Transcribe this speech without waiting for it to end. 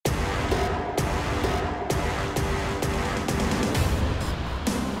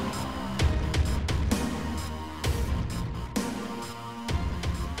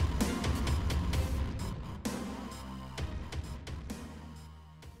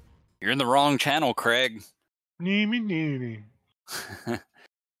You're in the wrong channel, Craig.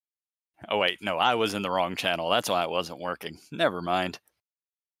 Oh, wait. No, I was in the wrong channel. That's why it wasn't working. Never mind.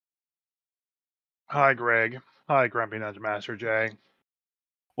 Hi, Greg. Hi, Grumpy Dungeon Master Jay.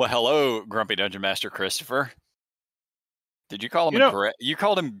 Well, hello, Grumpy Dungeon Master Christopher. Did you call him Greg? You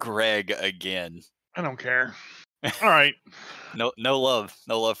called him Greg again. I don't care. All right. No love.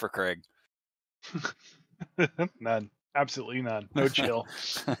 No love for Craig. None. Absolutely none. No chill.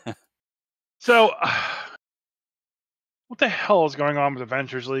 So, what the hell is going on with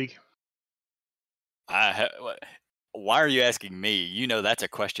Adventures League? Why are you asking me? You know that's a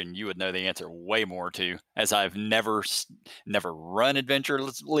question you would know the answer way more to, as I've never run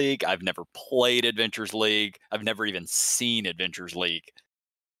Adventures League. I've never played Adventures League. I've never even seen Adventures League.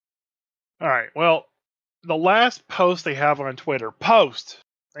 All right. Well, the last post they have on Twitter,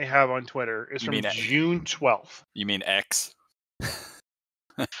 is from June 12th. You mean X?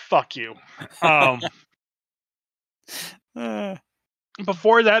 Fuck you.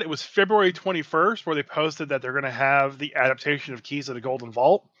 Before that, it was February 21st where they posted that they're going to have the adaptation of Keys of the Golden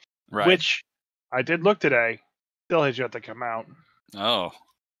Vault, right. Which I did look today. Still has yet to come out. Oh.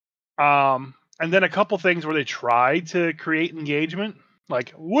 And then a couple things where they tried to create engagement.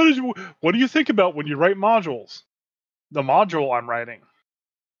 Like, what do you think about when you write modules? The module I'm writing.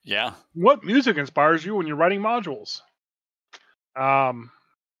 Yeah. What music inspires you when you're writing modules?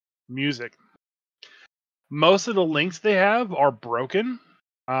 Music. Most of the links they have are broken.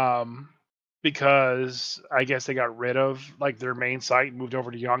 Because I guess they got rid of like their main site and moved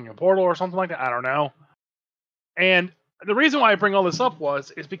over to Young and Portal or something like that. I don't know. And the reason why I bring all this up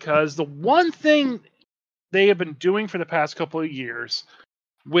is because the one thing they have been doing for the past couple of years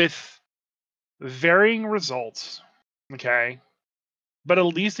with varying results, okay, but at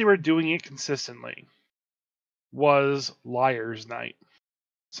least they were doing it consistently, was Liar's Night.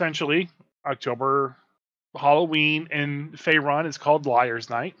 Essentially, October Halloween in Faerun is called Liar's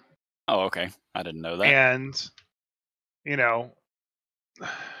Night. Oh, okay. I didn't know that. And, you know,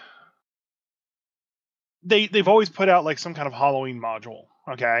 they've always put out like some kind of Halloween module,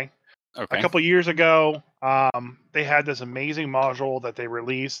 okay? Okay. A couple years ago, they had this amazing module that they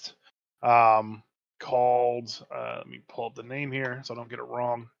released called, let me pull up the name here so I don't get it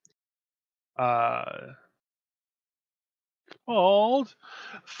wrong. Called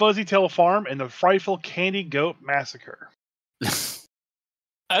Fuzzy Tail Farm and the Frightful Candy Goat Massacre. That's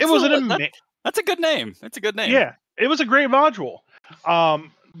a good name. That's a good name. Yeah, it was a great module.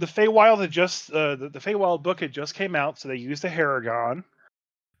 The Feywild had just the Feywild book had just came out, so they used a Haragon.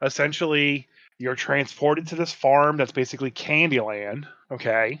 Essentially, you're transported to this farm that's basically Candyland.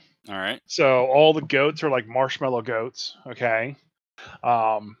 Okay. All right. So all the goats are like marshmallow goats. Okay.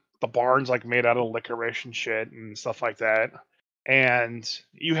 The barn's like made out of licorice and shit and stuff like that. And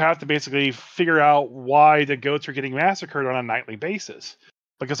you have to basically figure out why the goats are getting massacred on a nightly basis.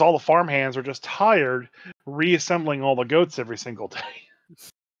 Because all the farmhands are just tired reassembling all the goats every single day.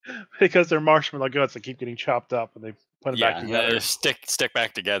 Because they're marshmallow goats that keep getting chopped up and they put them back together. Stick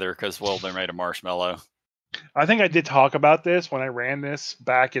back together because, well, they're made of marshmallow. I think I did talk about this when I ran this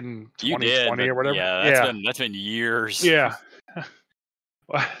back in 2020 or whatever. Yeah, that's been years. Yeah.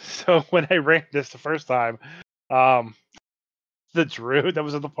 So when I ran this the first time, the druid that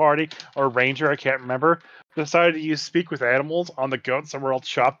was at the party, or ranger, I can't remember, decided to use speak with animals on the goats that were all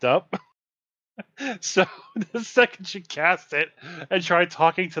chopped up. So the second she cast it and tried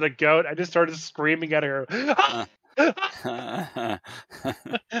talking to the goat, I just started screaming at her.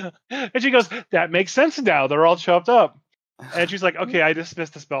 And she goes, "That makes sense now. They're all chopped up." And she's like, "Okay, I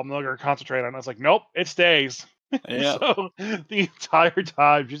dismissed the spell. I'm no longer concentrate on it." I was like, "Nope, it stays." Yeah. So the entire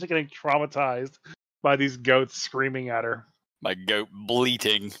time she's getting traumatized by these goats screaming at her. My goat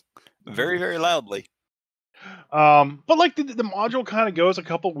bleating very, very loudly. But like the module kind of goes a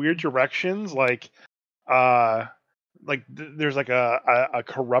couple weird directions. Like there's like a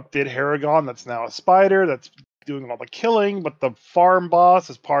corrupted Haragon that's now a spider that's doing all the killing, but the farm boss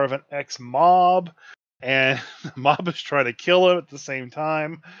is part of an ex-mob, and the mob is trying to kill him at the same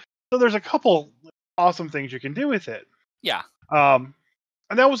time. So there's a couple awesome things you can do with it. Yeah. And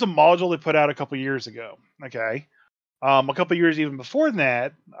that was a module they put out a couple years ago. Okay. A couple years even before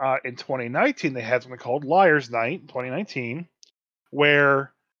that, in 2019, they had something called Liar's Night in 2019,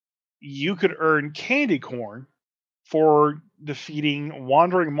 where you could earn candy corn for defeating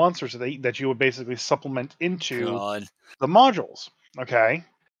wandering monsters that you would basically supplement into the modules. Okay.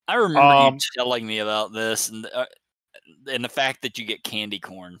 I remember you telling me about this and the fact that you get candy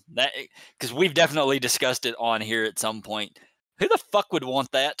corn. That because we've definitely discussed it on here at some point. Who the fuck would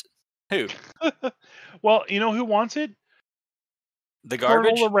want that? Who? Well, you know who wants it? The Colonel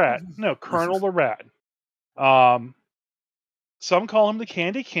the garbage? Rat. No, Colonel the Rat. Um, some call him the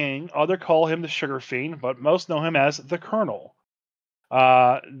Candy King, other call him the Sugar Fiend, but most know him as the Colonel.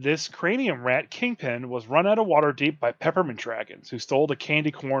 This cranium rat kingpin was run out of Waterdeep by peppermint dragons who stole the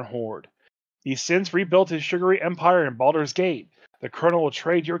candy corn hoard. He's since rebuilt his sugary empire in Baldur's Gate. The Colonel will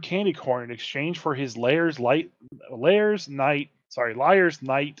trade your candy corn in exchange for his Liar's Night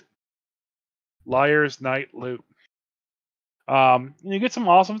loot. You get some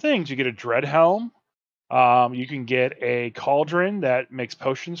awesome things. You get a dread helm. You can get a cauldron that makes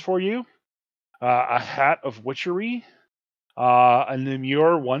potions for you. A hat of witchery. A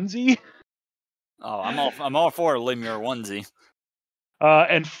Lemure onesie. Oh, I'm all for a Lemure onesie.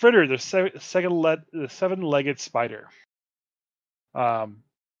 And Fritter, the seven-legged spider.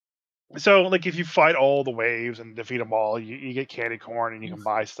 So like if you fight all the waves and defeat them all, you get candy corn and you can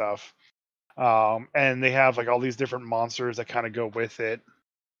buy stuff. And they have like all these different monsters that kind of go with it.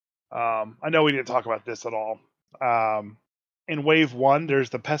 I know we didn't talk about this at all. In wave 1, there's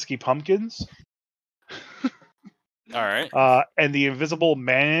the pesky pumpkins. All right. And the invisible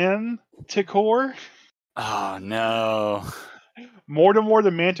manticore. Oh no. Mortimer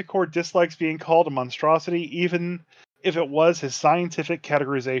the Manticore dislikes being called a monstrosity, even if it was his scientific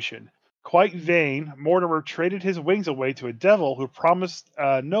categorization. Quite vain, Mortimer traded his wings away to a devil who promised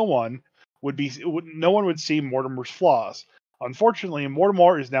no one would see Mortimer's flaws. Unfortunately,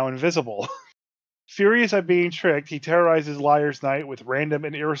 Mortimer is now invisible. Furious at being tricked, he terrorizes Liar's Night with random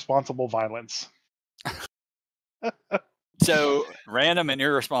and irresponsible violence. So random and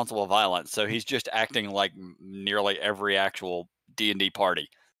irresponsible violence. So he's just acting like nearly every actual D&D party.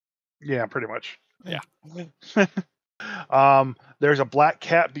 Yeah, pretty much. Yeah. There's a black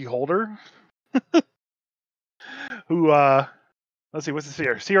cat beholder who let's see, what's this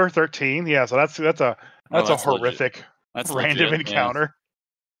here? CR13. Yeah, so that's a horrific random encounter.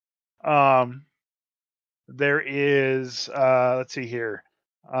 Yeah. There is let's see here.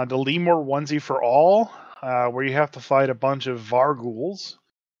 The Lemur onesie for all, where you have to fight a bunch of Varghouls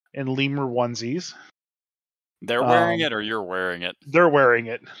in Lemur onesies. They're wearing it or you're wearing it? They're wearing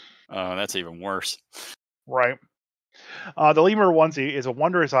it. Oh, that's even worse. Right. The Lemur onesie is a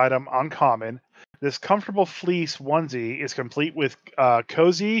wondrous item, uncommon. This comfortable fleece onesie is complete with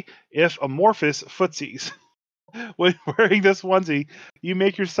cozy, if amorphous, footsies. When wearing this onesie, you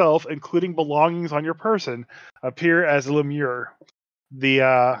make yourself, including belongings on your person, appear as a lemure.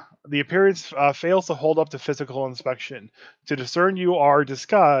 The appearance fails to hold up to physical inspection. To discern you are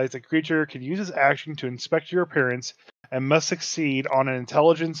disguised, a creature can use its action to inspect your appearance and must succeed on an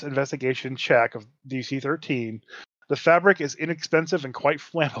intelligence investigation check of DC 13. The fabric is inexpensive and quite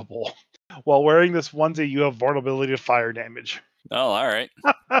flammable. While wearing this onesie, you have vulnerability to fire damage. Oh, all right.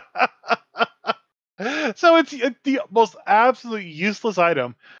 So it's the most absolutely useless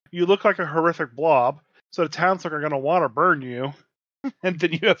item. You look like a horrific blob, so the townsfolk are going to want to burn you, and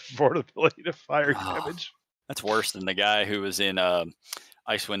then you have vulnerability to fire damage. That's worse than the guy who was in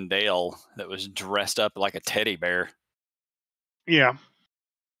Icewind Dale that was dressed up like a teddy bear. Yeah.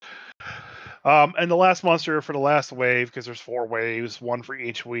 And the last monster for the last wave, because there's 4 waves, 1 for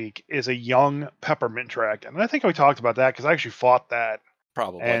each week, is a young peppermint dragon. And I think we talked about that because I actually fought that.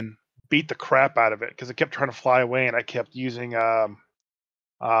 Probably. And beat the crap out of it because it kept trying to fly away, and I kept using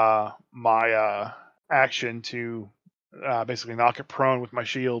my action to basically knock it prone with my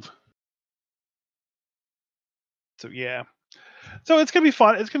shield. So yeah. So it's gonna be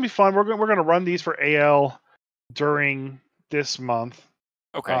fun. We're gonna run these for AL during this month.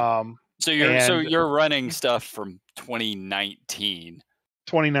 Okay. So you're running stuff from 2019.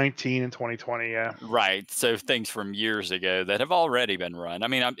 2019 and 2020, yeah. Right. So things from years ago that have already been run. I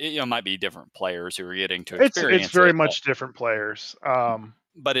mean, it might be different players who are getting to experience it's very much different players.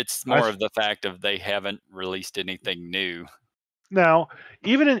 But it's more of the fact of they haven't released anything new. Now,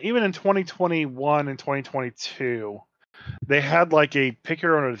 even in 2021 and 2022, they had like a pick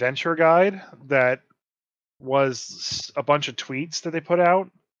your own adventure guide that was a bunch of tweets that they put out.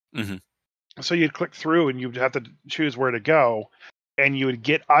 Mm-hmm. So you'd click through and you'd have to choose where to go, and you would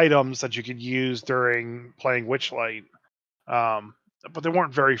get items that you could use during playing Witchlight. But they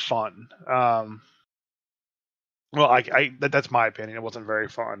weren't very fun. Well, that's my opinion. It wasn't very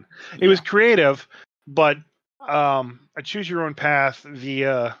fun. It was creative, but a choose your own path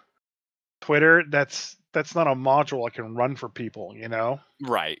via Twitter, that's not a module I can run for people, you know?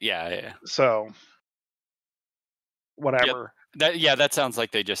 Right. Yeah. So whatever. That sounds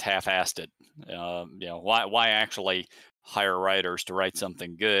like they just half-assed it. Why actually hire writers to write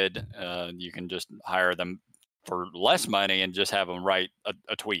something good? You can just hire them for less money and just have them write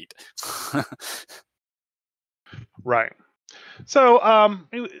a tweet. Right. So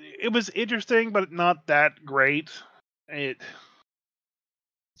it was interesting, but not that great. It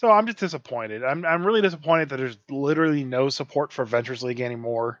So I'm just disappointed. I'm really disappointed that there's literally no support for Adventures League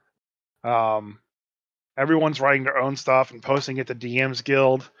anymore. Um, Everyone's writing their own stuff and posting it to DM's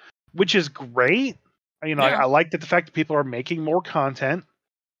Guild, which is great. Yeah. I like that the fact that people are making more content,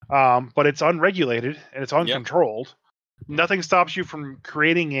 but it's unregulated and it's Yep. uncontrolled. Nothing stops you from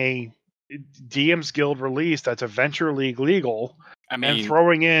creating a DM's Guild release that's Adventure League legal I and mean,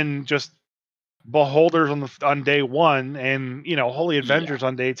 throwing in just beholders on day one and holy yeah. adventures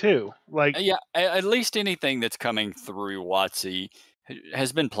on day two. Like, Yeah, at least anything that's coming through WotC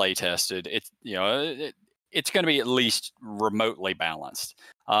has been play tested. It's going to be at least remotely balanced.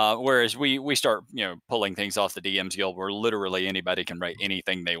 Whereas we start pulling things off the DM's Guild where literally anybody can write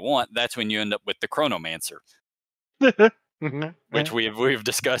anything they want. That's when you end up with the Chronomancer, which we've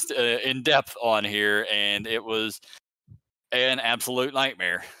discussed in depth on here, and it was an absolute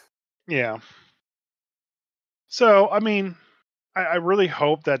nightmare. yeah. So I mean, I really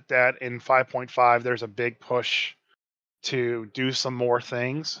hope that in 5.5 there's a big push to do some more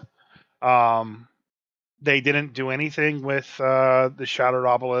things. Um, they didn't do anything with the Shattered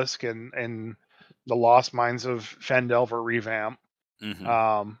Obelisk and the Lost Mines of Fendelver revamp. Hmm.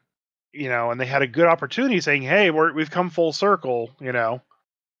 Um, and they had a good opportunity saying, "Hey, we've come full circle.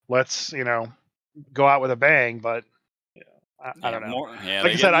 Let's go out with a bang." But I Yeah, don't know. more. Yeah, Like I they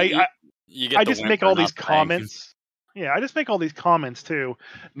get said, you get I the just make whimper, all not these the bang. comments. Yeah, I just make all these comments too,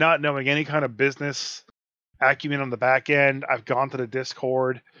 not knowing any kind of business acumen on the back end. I've gone to the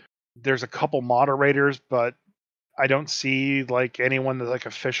Discord. There's a couple moderators, but I don't see like anyone that's like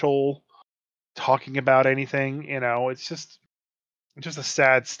official talking about anything. It's just a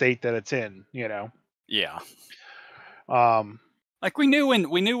sad state that it's in. Yeah. Um, Like we knew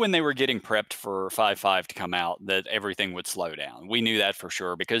when they were getting prepped for 5.5 to come out that everything would slow down. We knew that for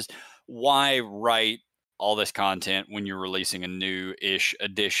sure because why write all this content when you're releasing a new-ish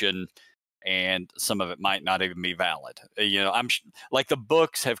edition and some of it might not even be valid. Like the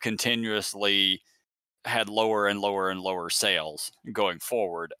books have continuously had lower and lower and lower sales going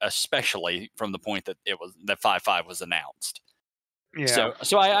forward, especially from the point that it was that 5.5 was announced. yeah,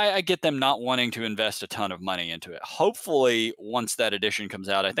 So I get them not wanting to invest a ton of money into it. Hopefully, once that edition comes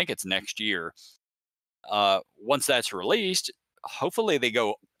out, I think it's next year. Once that's released, hopefully they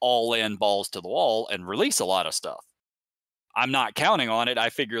go all in, balls to the wall, and release a lot of stuff. I'm not counting on it. I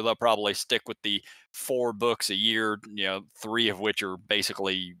figure they'll probably stick with the 4 books a year, 3 of which are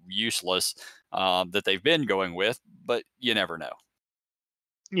basically useless that they've been going with. But you never know.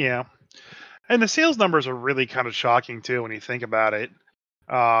 yeah. And the sales numbers are really kind of shocking too when you think about it.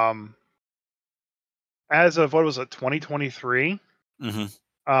 Um, as of what was it, 2023? Hmm.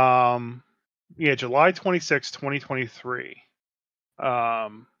 Um, yeah, July 26, 2023.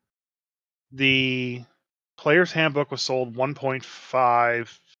 Um, the player's handbook was sold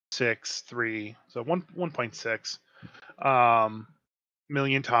 1.563, so 1.6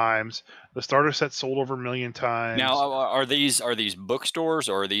 million times. The starter set sold over a million Now, times. are these bookstores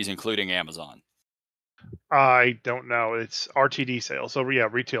or are these including Amazon? I don't know. It's RTD sales. So yeah,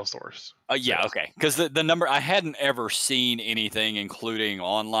 retail stores Yeah, sales. okay. Because the number I hadn't ever seen anything including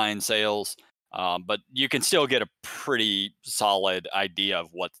online sales, but you can still get a pretty solid idea of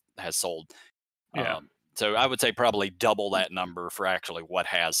what has sold. Yeah. So I would say probably double that number for actually what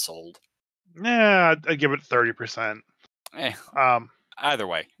has sold. Yeah, I'd give it 30%. Eh, Um, either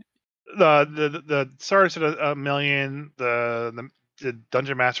way, the starters at a million. The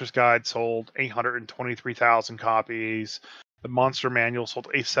Dungeon Master's Guide sold 823,000 copies. The Monster Manual sold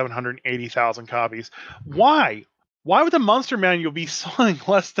 780,000 copies. Why? Why would the Monster Manual be selling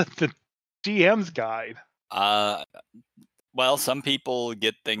less than the DM's Guide? uh, well, some people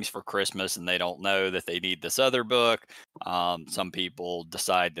get things for Christmas and they don't know that they need this other book. Some people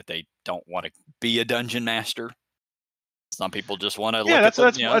decide that they don't want to be a dungeon master. Some people just want to Yeah, look at that's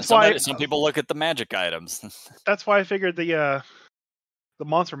why somebody. Some people look at the magic items. I figured the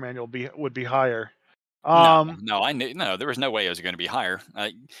Monster Manual would be higher. No, Um, no, I knew no. There was no way it was going to be higher.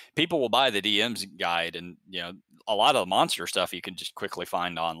 People will buy the DM's guide, and a lot of the monster stuff you can just quickly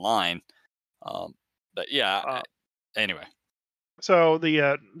find online. Um, but yeah, uh, anyway, so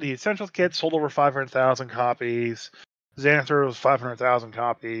the Essentials kit sold over 500,000 copies. Xanathar was 500,000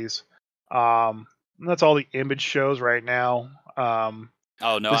 copies. And that's all the image shows right now. oh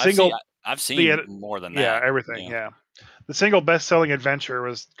no, The I've seen single, I've the seen more than yeah, that. everything, Yeah, yeah. The single best-selling adventure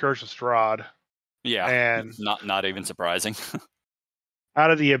was Curse of Strahd, yeah, and not even surprising.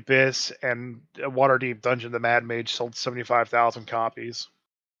 Out of the Abyss and Waterdeep Dungeon, the Mad Mage sold 75,000 copies.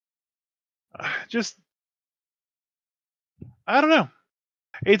 Just I don't know.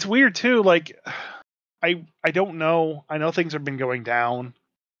 It's weird too. Like, I don't know. I know things have been going down,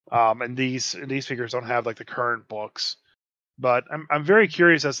 and these figures don't have like the current books, but I'm very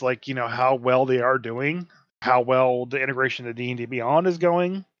curious as to, like, how well they are doing, how well the integration of D&D Beyond is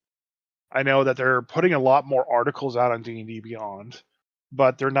going. I know that they're putting a lot more articles out on D&D Beyond,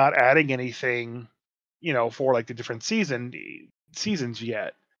 but they're not adding anything, for like the different seasons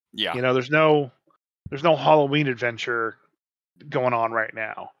yet. Yeah, There's no Halloween adventure going on right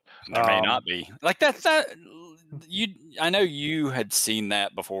now. there may not be. Like that you I know you had seen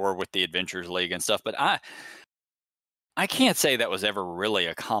that before with the Adventures League and stuff, but I can't say that was ever really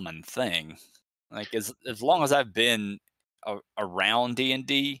a common thing. Like as long as I've been around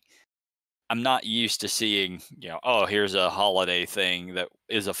D&D, I'm not used to seeing, oh, here's a holiday thing that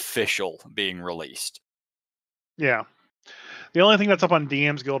is official being released. Yeah. The only thing that's up on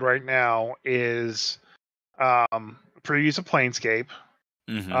DM's Guild right now is previews of Planescape,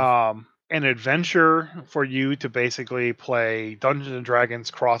 Hmm. an adventure for you to basically play Dungeons and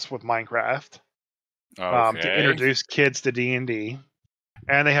Dragons crossed with Minecraft, to Okay. introduce kids to D&D.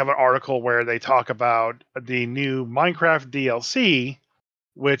 And they have an article where they talk about the new Minecraft DLC,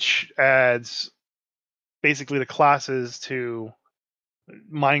 which adds basically the classes to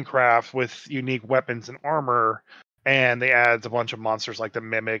Minecraft with unique weapons and armor, and they adds a bunch of monsters like the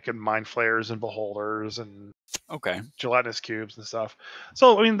Mimic and Mind Flayers and Beholders and Okay. gelatinous cubes and stuff.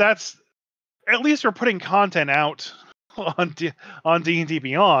 So I mean, that's at least they're putting content out on D&D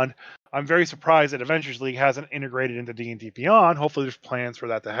Beyond. I'm very surprised that Adventures League hasn't integrated into D&D Beyond. Hopefully, there's plans for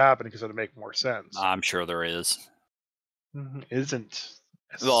that to happen because it'll make more sense. I'm sure there is. Isn't?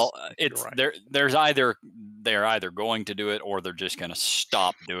 Well, Yes, you're it's right. they're either going to do it or they're just going to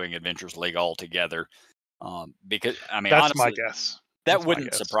stop doing Adventures League altogether. Because I mean, That's my honestly, guess. that That's my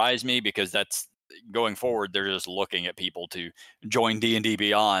wouldn't guess. surprise me because that's going forward. They're just looking at people to join D&D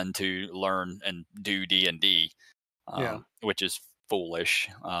Beyond to learn and do D&D, Yeah. which is foolish.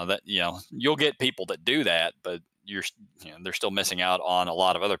 That you'll get people that do that, but they're still missing out on a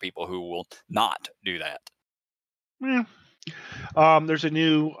lot of other people who will not do that. Yeah. There's a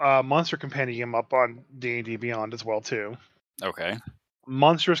new Monster Compendium up on D&D Beyond as well too. Okay.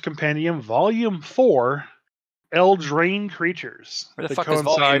 Monsters Compendium Volume 4, Eldraine Creatures. Where the That fuck is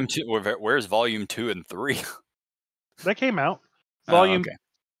coincide. volume two? Where's volume 2 and 3? That came out. Oh, Volume okay.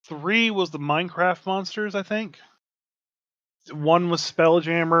 3 was the Minecraft monsters, I think. One was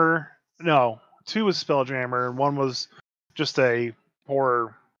Spelljammer. No, 2 was Spelljammer, and one was just a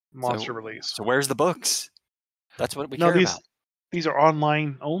horror monster So, release. so where's the books? That's what we No, care these about. these are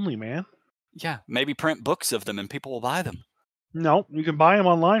online only, man. Yeah, maybe print books of them and people will buy them. No, you can buy them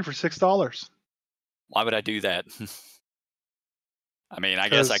online for $6. Why would I do that? I mean, I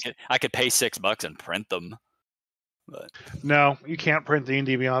guess Because I could pay $6 and print them, but no, you can't print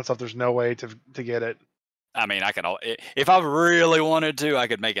D&D Beyond stuff. There's no way to get it. I mean, if I really wanted to, I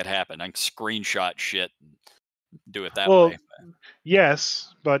could make it happen. I can screenshot shit and do it that way. Well,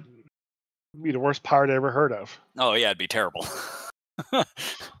 yes, but it'd be the worst pirate I ever heard of. Oh yeah, it'd be terrible.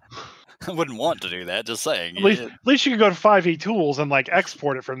 I wouldn't want to do that. Just saying. At least you could go to 5e Tools and like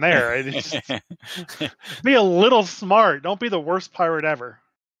export it from there. It's just be a little smart. Don't be the worst pirate ever.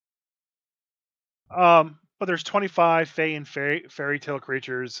 But there's 25 Fae and fairy tale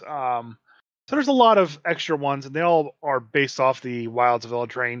creatures. So there's a lot of extra ones, and they all are based off the Wilds of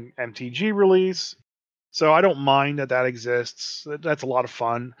Eldraine MTG release. So I don't mind that exists. That's a lot of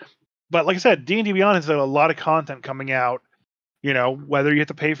fun. But like I said, D&D Beyond has a lot of content coming out. Whether you have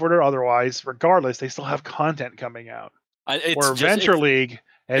to pay for it or otherwise, regardless, they still have content coming out. It's Where just Venture League it.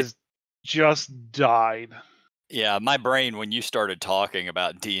 has just died. Yeah, my brain when you started talking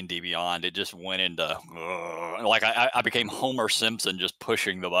about D&D Beyond, it just went into like I became Homer Simpson just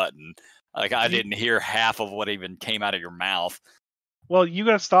pushing the button. Like I You, didn't hear half of what even came out of your mouth. well, you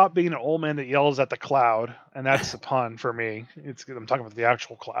got to stop being an old man that yells at the cloud, and that's a pun for me. I'm talking about the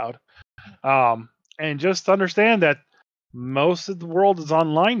actual cloud. And just understand that most of the world is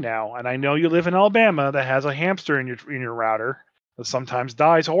online now, and I know you live in Alabama that has a hamster in your router that sometimes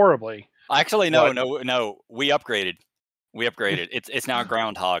dies horribly. Actually, no, But no, no. We upgraded. We upgraded. It's now a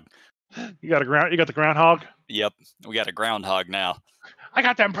groundhog. you got the groundhog. Yep, we got a groundhog now. I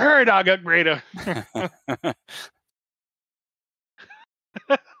got them prairie dog upgrader.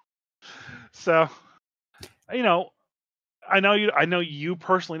 So, you know, I know you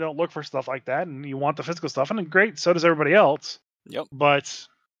personally don't look for stuff like that, and you want the physical stuff, and great, so does everybody else. Yep. But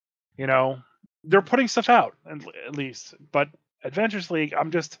they're putting stuff out at least. But Adventures League,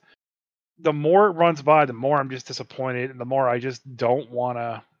 the more it runs by, the more I'm just disappointed, and the more I just don't want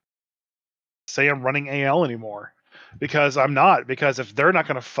to say I'm running AL anymore. because I'm not. Because if they're not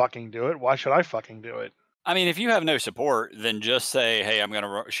going to fucking do it, why should I fucking do it? I mean, if you have no support, then just say, "Hey, I'm going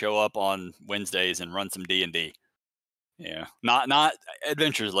to show up on Wednesdays and run some D&D." Yeah, not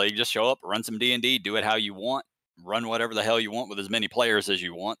Adventures League. Just show up, run some D&D, do it how you want, run whatever the hell you want with as many players as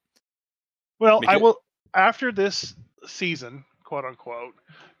you want. Well, I Because will after this season, quote unquote,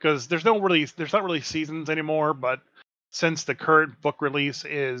 because there's not really seasons anymore. But since the current book release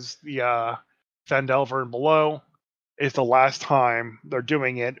is the Fandelver and Below, is the last time they're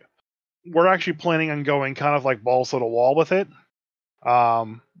doing it. We're actually planning on going kind of like balls to the wall with it.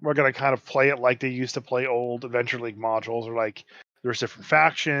 We're gonna kind of play it like they used to play old Adventure League modules, or like there's different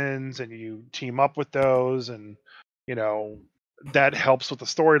factions and you team up with those, and you know that helps with the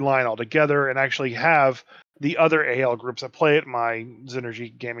storyline altogether. And actually have the other AL groups that play at my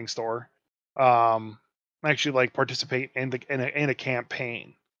Synergy gaming store, actually like participate in a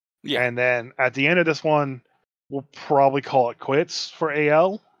campaign. yeah, And then at the end of this one, we'll probably call it quits for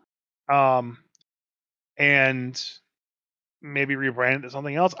AL. And maybe rebrand it to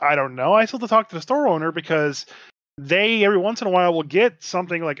something else. I don't know. I still have to talk to the store owner because they every once in a while will get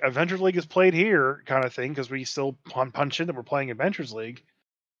something like Adventures League is played here kind of thing, because we still punch in that we're playing Adventures League,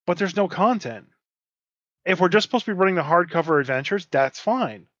 but there's no content. If we're just supposed to be running the hardcover adventures, that's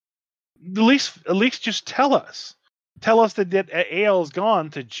fine. At least just tell us. Tell us that AL is gone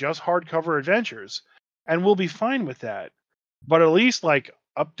to just hardcover adventures, and we'll be fine with that. But at least like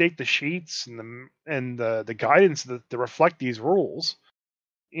update the sheets and the guidance to reflect these rules,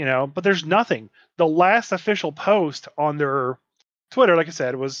 But there's nothing. The last official post on their Twitter, like I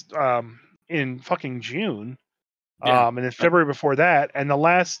said, was in fucking June, yeah. and then February before that, and the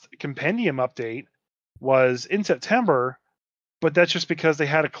last compendium update was in September. But that's just because they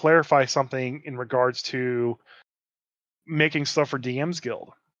had to clarify something in regards to making stuff for DM's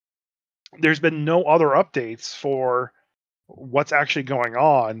Guild. There's been no other updates for what's actually going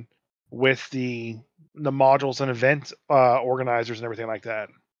on with the modules and event organizers and everything like that.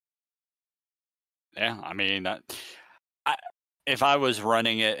 Yeah, I mean, if I was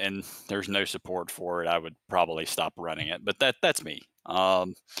running it and there's no support for it, I would probably stop running it. But that's me.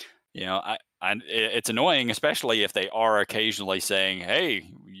 It's annoying, especially if they are occasionally saying,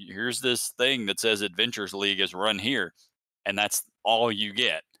 "Hey, here's this thing that says Adventures League is run here," and that's all you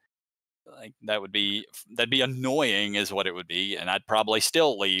get. Like that'd be annoying, is what it would be, and I'd probably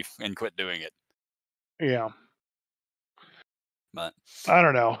still leave and quit doing it. Yeah, But I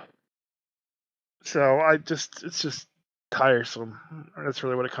don't know. So it's just tiresome. That's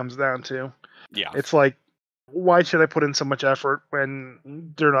really what it comes down to. yeah, It's like, why should I put in so much effort when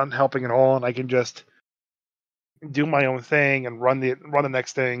they're not helping at all, and I can just do my own thing and run the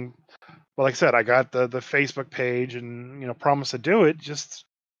next thing. But like I said, I got the Facebook page and promise to do it. Just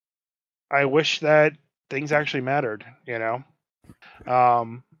I wish that things actually mattered. well,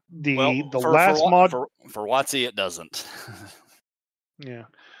 The for last mod, for WotC, it doesn't. yeah,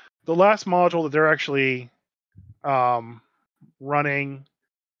 the last module that they're actually running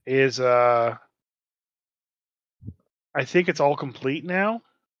is I think it's all complete now.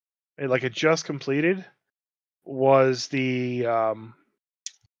 It just completed. Was the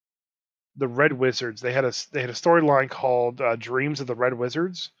Red Wizards? They had a storyline called Dreams of the Red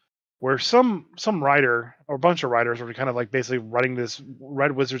Wizards, where some writer or a bunch of writers were kind of like basically running this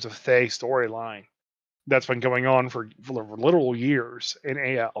Red Wizards of Thay storyline that's been going on for literal years in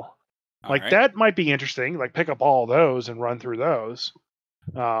AL. All Like right. that might be interesting. Like pick up all those and run through those.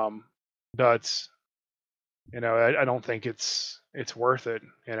 But I don't think it's worth it.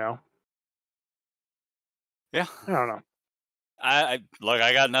 Yeah. I don't know. I look.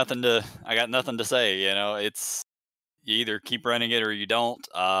 I got nothing to say. It's you either keep running it or you don't.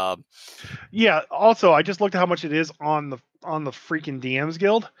 Yeah. Also, I just looked at how much it is on the freaking DM's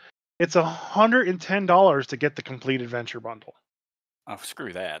Guild. It's $110 to get the complete adventure bundle. Oh,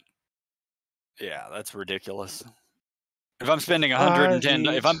 screw that. Yeah, that's ridiculous. If I'm spending Ah, 110,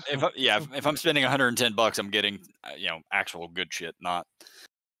 jeez. if I'm spending $110, I'm getting actual good shit, not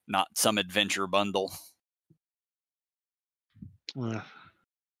some adventure bundle. Yeah.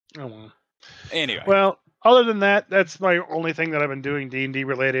 Oh well. Anyway, Well, other than that, that's my only thing that I've been doing D&D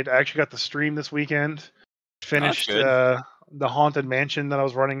related. I actually got the stream this weekend. that's Finished good. the Haunted Mansion that I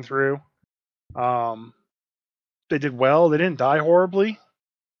was running through. They did well. They didn't die horribly,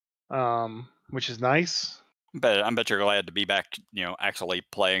 which is nice. But I bet you're glad to be back. Actually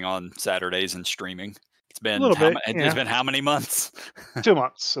playing on Saturdays and streaming. It's A been little bit, It's yeah. been how many months? 2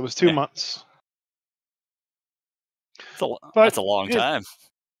 months. It was 2 Yeah. months. That's a long It, time.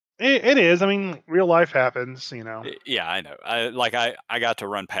 It is. I mean, real life happens, you know. Yeah, I know. I got to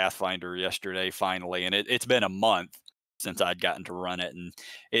run Pathfinder yesterday finally, and it's been a month since I'd gotten to run it, and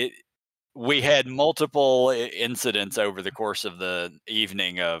it we had multiple incidents over the course of the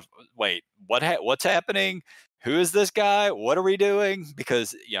evening of wait, what's happening? Who is this guy? What are we doing?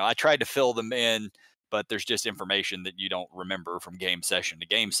 Because I tried to fill them in, but there's just information that you don't remember from game session to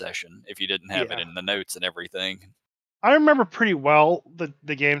game session if you didn't have it Yeah. in the notes and everything. I remember pretty well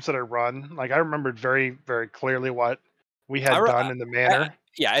the games that I run. Like I remembered very, very clearly what we I, had re- done in the I manor.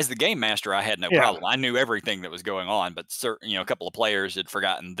 Yeah, as the game master, I had no Yeah. problem. I knew everything that was going on, but certain, a couple of players had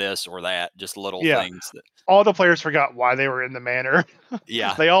forgotten this or that, just little Yeah. things that, All the players forgot why they were in the manor.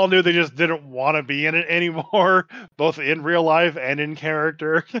 yeah, They all knew they just didn't want to be in it anymore, both in real life and in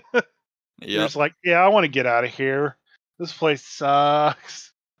character. They're yep. just like, yeah, I want to get out of here. This place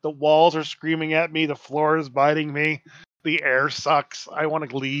sucks. The walls are screaming at me. The floor is biting me. The air sucks. I want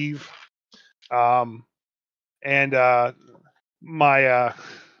to leave. Um, and my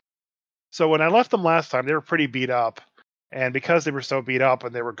so when I left them last time, they were pretty beat up, and because they were so beat up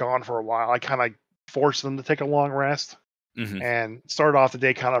and they were gone for a while, I kind of forced them to take a long rest Hmm. and started off the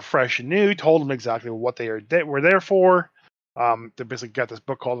day kind of fresh and new. Told them exactly what were there for. They basically got this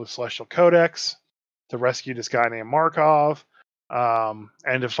book called the Celestial Codex to rescue this guy named Markov,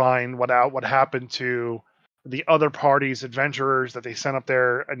 and to find what happened to the other party's adventurers that they sent up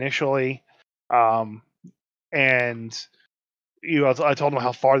there initially. Um, and I told them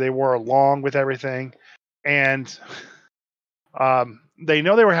how far they were along with everything, and they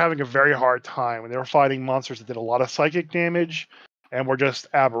know they were having a very hard time when they were fighting monsters that did a lot of psychic damage and were just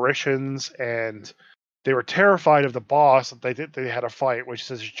aberrations, and they were terrified of the boss that they had to fight, which is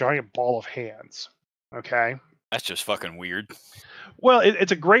this giant ball of hands. Okay, That's just fucking weird. well,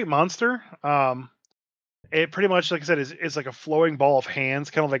 it's a great monster. It pretty much, like I said, is like a flowing ball of hands,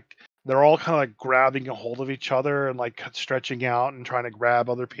 kind of like they're all kind of like grabbing a hold of each other and like stretching out and trying to grab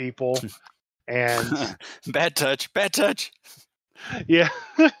other people. And Bad touch. Bad touch. yeah,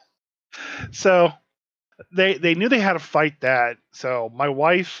 so they knew they had to fight that. So my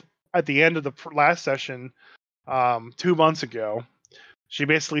wife, at the end of the last session, 2 months ago, she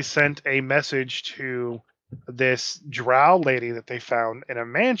basically sent a message to this drow lady that they found in a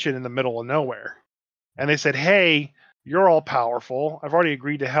mansion in the middle of nowhere. And they said, "Hey, you're all powerful. I've already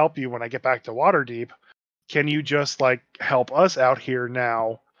agreed to help you when I get back to Waterdeep. Can you just like help us out here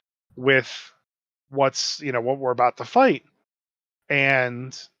now with what we're about to fight?"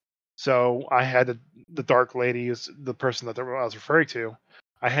 And so I had the dark lady, is the person that I was referring to.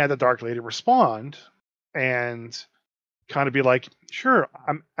 I had the dark lady respond and kind of be like, "Sure,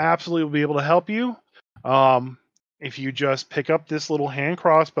 I'm absolutely will be able to help you. Um, if you just pick up this little hand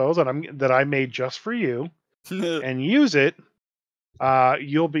crossbow that I made just for you and use it,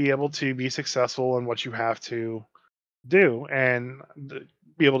 you'll be able to be successful in what you have to do and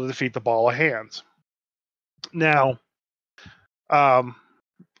be able to defeat the ball of hands." Now, um,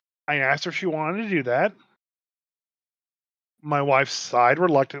 I asked her if she wanted to do that. My wife sighed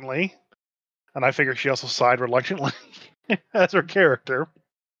reluctantly, and I figured she also sighed reluctantly as her character.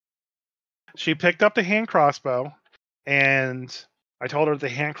 She picked up the hand crossbow, and I told her the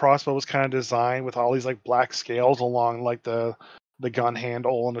hand crossbow was kind of designed with all these like black scales along like the gun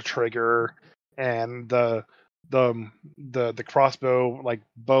handle and the trigger, and the crossbow like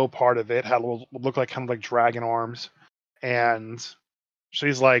bow part of it had looked like kind of like dragon arms. And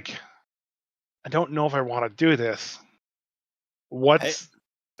she's like, "I don't know if I want to do this. Hey, What's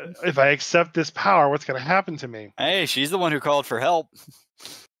if I accept this power, what's going to happen to me?" hey, she's the one who called for help.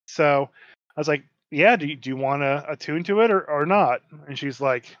 So I was like, "Yeah, do you want to attune to it or not?" And she's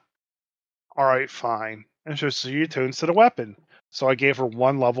like, "All right, fine." And so she attunes to the weapon. So I gave her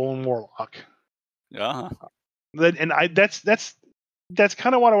one level in Warlock. Uh-huh. And that's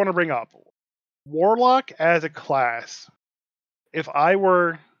kind of what I want to bring up. Warlock as a class. If I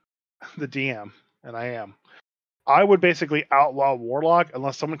were the DM, and I am, I would basically outlaw Warlock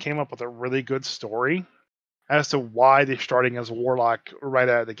unless someone came up with a really good story as to why they're starting as Warlock right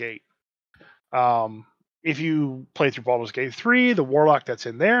out of the gate. Um, if you play through Baldur's Gate 3, the Warlock that's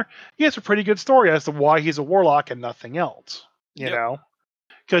in there, he has a pretty good story as to why he's a Warlock and nothing else. You Yep. know,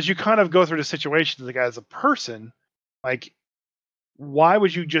 because you kind of go through the situation like as a person, like why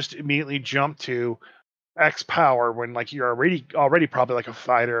would you just immediately jump to X power when like you're already probably like a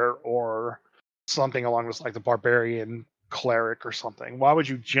fighter or something along this like the barbarian cleric or something? Why would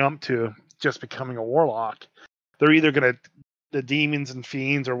you jump to just becoming a warlock? They're either gonna the demons and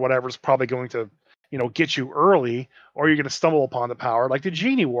fiends or whatever is probably going to get you early, or you're gonna stumble upon the power like the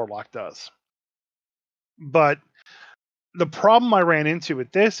genie warlock does. But the problem I ran into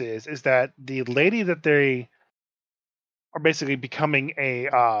with this is that the lady that they are basically becoming a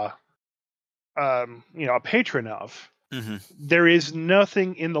a patron of, Hmm. there is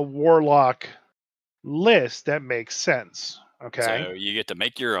nothing in the warlock list that makes sense. Okay. So you get to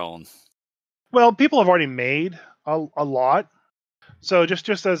make your own. Well, people have already made a lot. So just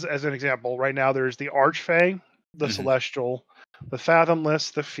as an example, right now there's the Archfey, the Hmm. Celestial, the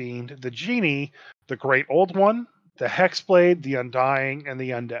Fathomless, the Fiend, the Genie, the Great Old One, the Hexblade, the Undying, and the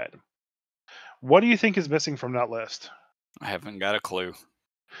Undead. What do you think is missing from that list? I haven't got a clue.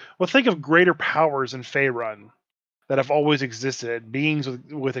 Well, think of greater powers in Faerun that have always existed, beings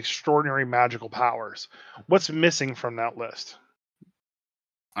with extraordinary magical powers. What's missing from that list?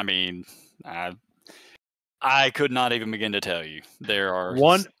 I mean, I could not even begin to tell you. There are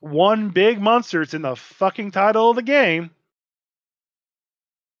One big monster. It's in the fucking title of the game.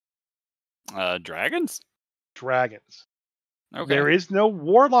 dragons. Dragons. Okay, There is no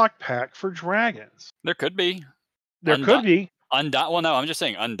warlock pack for dragons. there could be. There could be. Well, no, I'm just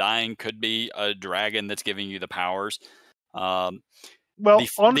saying Undying could be a dragon that's giving you the powers. Um, Well,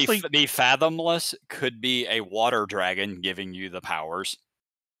 honestly, the Fathomless could be a water dragon giving you the powers.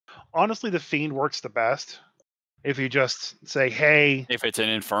 the Fiend works the best. If you just say, "Hey," If it's an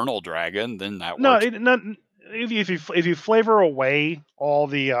infernal dragon, then that no, works. if you flavor away all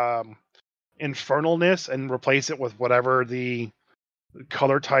the infernalness and replace it with whatever the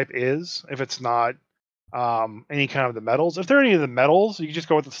color type is, if it's not any kind of the metals, if there are any of the metals, you just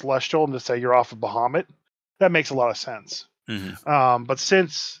go with the Celestial and just say you're off of Bahamut. That makes a lot of sense. Hmm. But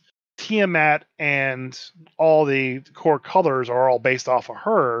since Tiamat and all the core colors are all based off of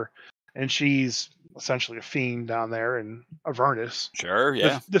her, and she's essentially a fiend down there in Avernus, Sure,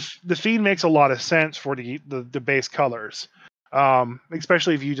 yeah. the fiend makes a lot of sense for the base colors,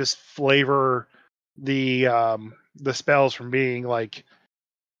 especially if you just flavor the spells from being like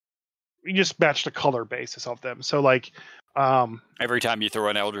you just match the color basis of them. So like Every time you throw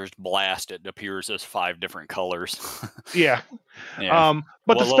an Eldritch Blast, it appears as 5 different colors. yeah. Yeah.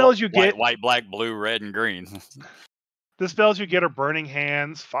 But the spells you get, white, black, blue, red, and green. the spells you get are Burning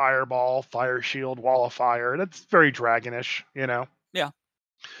Hands, Fireball, Fire Shield, Wall of Fire. That's very dragonish, Yeah.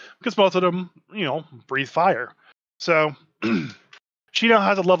 because both of them, breathe fire. So she now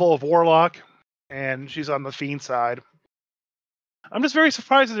has a level of Warlock, and she's on the Fiend side. I'm just very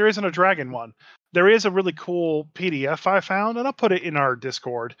surprised that there isn't a dragon one. There is a really cool PDF I found, and I'll put it in our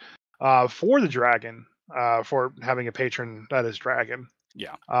Discord for the dragon, for having a patron that is dragon.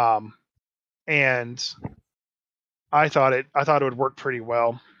 Yeah. And I thought it would work pretty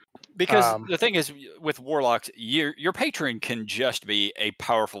well. Because the thing is, with warlocks, your patron can just be a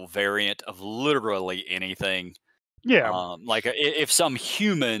powerful variant of literally anything. Yeah. Like if some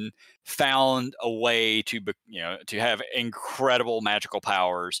human found a way to to have incredible magical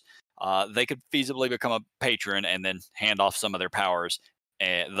powers, they could feasibly become a patron and then hand off some of their powers,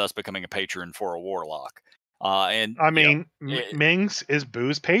 and thus becoming a patron for a warlock. And I mean, it, Mings is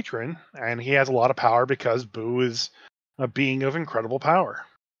Boo's patron, and he has a lot of power because Boo is a being of incredible power.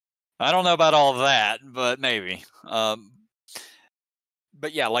 I don't know about all that, but maybe. But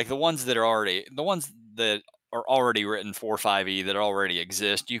yeah, like the ones that are already written for 5e that already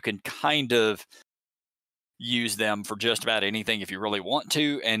exist, you can kind of use them for just about anything if you really want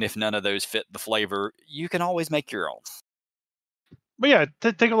to, and if none of those fit the flavor, you can always make your own. But yeah,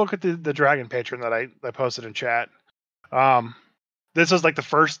 take a look at the dragon patron that I posted in chat. This was like the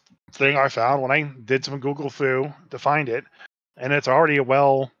first thing I found when I did some Google foo to find it, and it's already a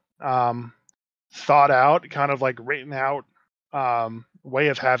well thought out, kind of like written out way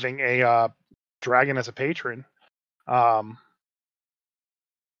of having a dragon as a patron.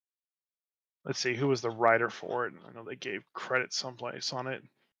 Let's see, who was the writer for it? I know they gave credit someplace on it.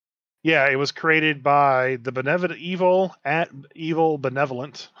 Yeah, it was created by the benevolent evil at evil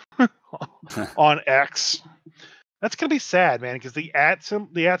benevolent on X. That's gonna be sad, man, because the at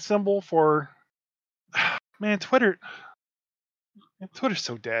symbol for man, Twitter's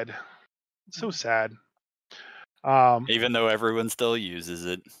so dead. It's so sad. Even though everyone still uses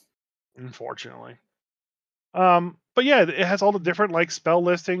it. Unfortunately. But yeah, it has all the different like spell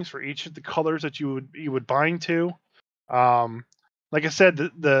listings for each of the colors that you would bind to. Like I said,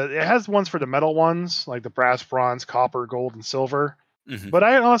 it has ones for the metal ones, like the brass, bronze, copper, gold, and silver. Mm-hmm. But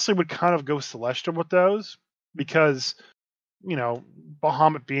I honestly would kind of go celestial with those because,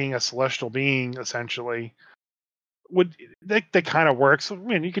 Bahamut being a celestial being essentially that kind of works. I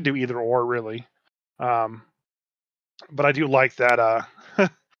mean, you could do either or really. But I do like that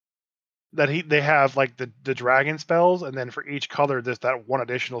that they have like the dragon spells, and then for each color there's that one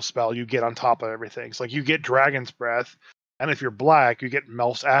additional spell you get on top of everything. So like you get Dragon's Breath, And if you're black, you get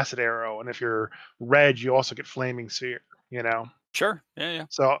Melf's acid arrow, and if you're red, you also get flaming sphere. You know. Sure. Yeah, yeah.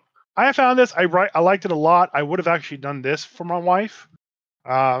 So I found this. I liked it a lot. I would have actually done this for my wife,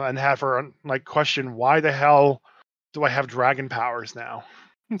 and have her like question why the hell do I have dragon powers now?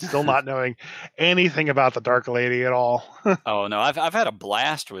 Still not knowing anything about the Dark Lady at all. Oh no, I've had a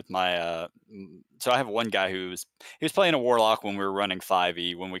blast with my so I have one guy he was playing a warlock when we were running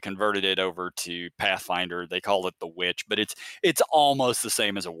 5e. When we converted it over to Pathfinder, they call it the witch, but it's almost the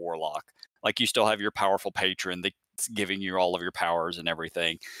same as a warlock. Like you still have your powerful patron that's giving you all of your powers and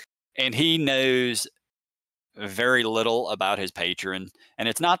everything. And he knows very little about his patron, and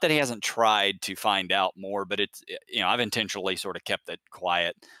it's not that he hasn't tried to find out more, but it's I've intentionally sort of kept it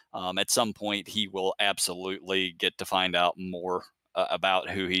quiet. At some point he will absolutely get to find out more about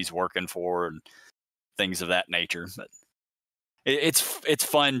who he's working for and things of that nature, but it's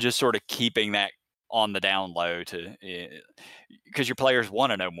fun just sort of keeping that on the down low to because your players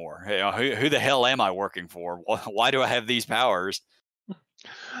want to know more. Who the hell am I working for? Why do I have these powers?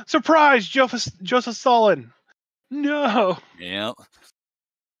 Surprise, Joseph Stalin. No. Yeah.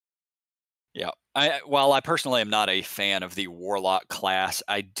 Yeah. While I personally am not a fan of the warlock class,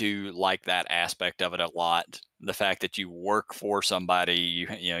 I do like that aspect of it a lot. The fact that you work for somebody,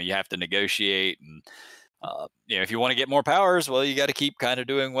 you have to negotiate, and if you want to get more powers, well, you got to keep kind of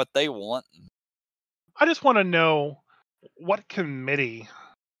doing what they want. I just want to know what committee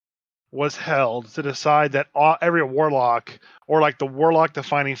was held to decide that every warlock, or like the warlock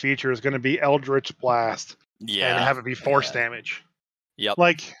defining feature, is going to be Eldritch Blast, and have it be force damage. Yep.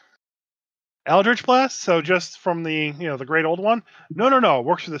 Like Eldritch Blast. So just from the the great old one. No, it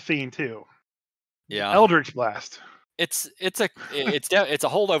works for the Fiend too. Yeah. Eldritch Blast. It's a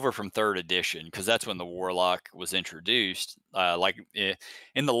holdover from 3rd edition, because that's when the warlock was introduced.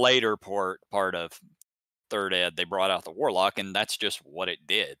 In the later part of 3rd ed, they brought out the warlock, and that's just what it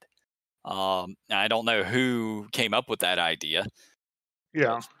did. I don't know who came up with that idea.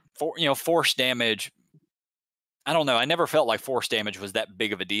 Yeah. Force damage. I don't know. I never felt like force damage was that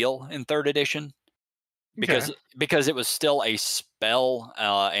big of a deal in 3rd edition, because it was still a spell,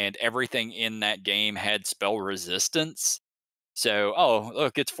 and everything in that game had spell resistance. So,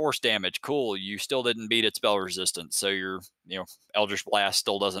 look, it's force damage. Cool. You still didn't beat its spell resistance, so your Eldritch Blast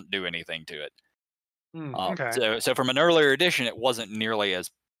still doesn't do anything to it. So from an earlier edition, it wasn't nearly as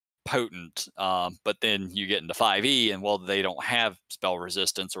potent. But then you get into 5e, and they don't have spell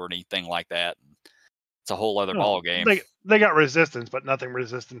resistance or anything like that. It's a whole other ball game. They got resistance, but nothing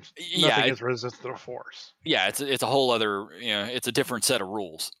resistance. Yeah, nothing is resistant to force. Yeah, it's a whole other. It's a different set of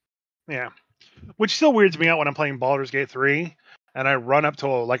rules. Yeah, which still weirds me out when I'm playing Baldur's Gate 3, and I run up to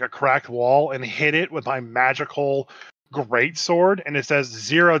a cracked wall and hit it with my magical great sword, and it says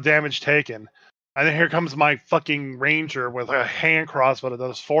 0 damage taken. And then here comes my fucking ranger with a hand crossbow that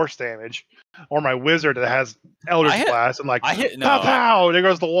does force damage, or my wizard that has Eldritch Blast, and pow, there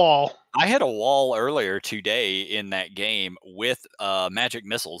goes the wall. I hit a wall earlier today in that game with magic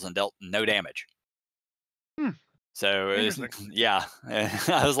missiles and dealt no damage. So yeah,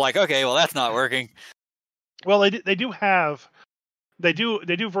 I was like, okay, well, that's not working. Well, they do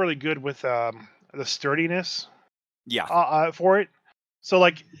really good with the sturdiness. Yeah. For it. So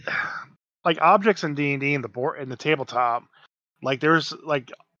like objects in D&D in the board in the tabletop, like there's like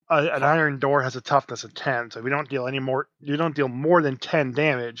an iron door has a toughness of 10. So if you don't deal more than 10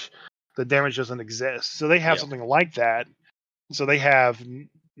 damage, the damage doesn't exist. So they have something like that. So they have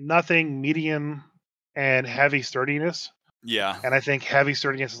nothing, medium, and heavy sturdiness. Yeah. And I think heavy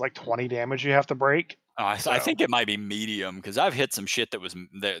sturdiness is like 20 damage you have to break. I think it might be medium, because I've hit some shit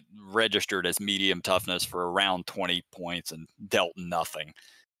that registered as medium toughness for around 20 points and dealt nothing.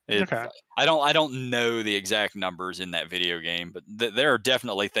 I don't know the exact numbers in that video game, but there are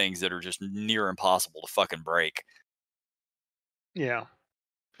definitely things that are just near impossible to fucking break. Yeah.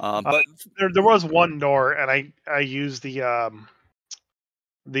 But there was one door, and I used the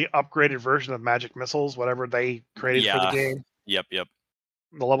upgraded version of magic missiles, whatever they created for the game. Yep.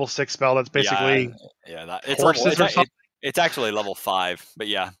 The level 6 spell that's basically it's actually level 5, but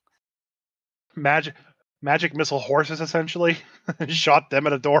yeah. Magic missile horses, essentially. Shot them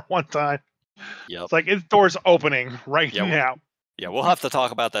at a door one time. Yep. It's like its door's opening right now. Yeah, we'll have to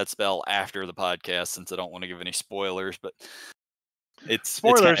talk about that spell after the podcast, since I don't want to give any spoilers, but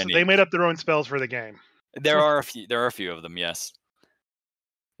spoilers. They made up their own spells for the game. There are a few of them, yes.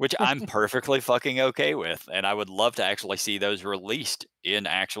 Which I'm perfectly fucking okay with, and I would love to actually see those released in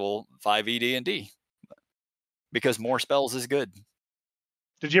actual 5e D&D, because more spells is good.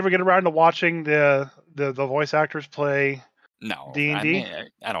 Did you ever get around to watching the voice actors play? No, D&D?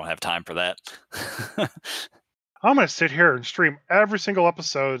 I don't have time for that. I'm gonna sit here and stream every single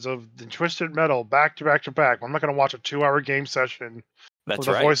episodes of the Twisted Metal back to back to back. I'm not gonna watch a 2-hour game session with That's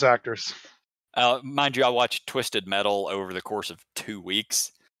the right. voice actors. Mind you, I watched Twisted Metal over the course of 2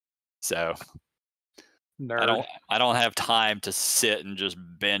 weeks, so I Nerd. don't I don't have time to sit and just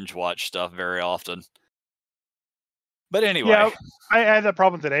binge watch stuff very often. But anyway, Yeah, I had that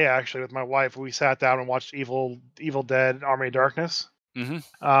problem today actually with my wife. We sat down and watched Evil Dead Army of Darkness. hmm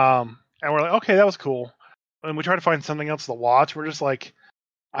And we're like, okay, that was cool. And we try to find something else to watch. We're just like,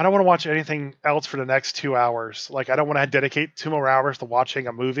 I don't want to watch anything else for the next 2 hours. Like, I don't want to dedicate 2 more hours to watching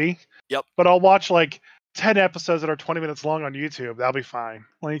a movie. yep. But I'll watch like 10 episodes that are 20 minutes long on YouTube. That'll be fine.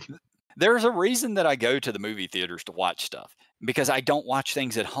 Like, There's a reason that I go to the movie theaters to watch stuff because I don't watch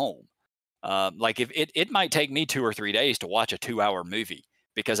things at home. Like if it might take me 2 or 3 days to watch a 2 hour movie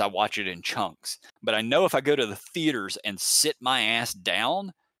because I watch it in chunks. But I know if I go to the theaters and sit my ass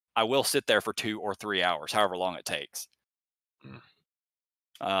down, I will sit there for 2 or 3 hours, however long it takes. Mm.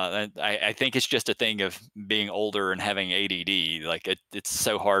 And I think it's just a thing of being older and having ADD. Like it's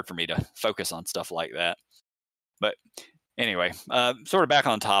so hard for me to focus on stuff like that. But anyway, sort of back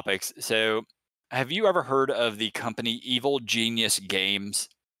on topics. So, have you ever heard of the company Evil Genius Games?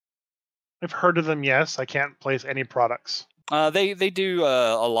 I've heard of them, yes. I can't place any products. They do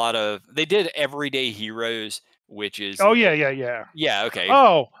a lot of. They did Everyday Heroes, which is Oh, yeah, yeah, yeah. yeah, okay.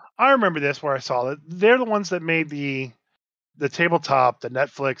 Oh, I remember this where I saw it. They're the ones that made the tabletop, the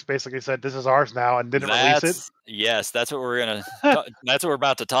Netflix basically said this is ours now and didn't release it. That's yes, that's what we're gonna. That's what we're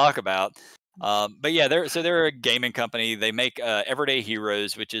about to talk about. But yeah, they're a gaming company. They make Everyday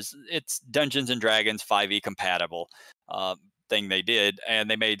Heroes, which is it's Dungeons and Dragons 5e compatible uh, thing they did, and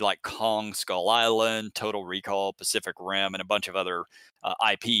they made like Kong Skull Island, Total Recall, Pacific Rim, and a bunch of other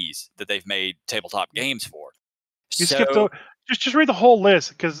IPs that they've made tabletop games for. You skipped So, over. Just read the whole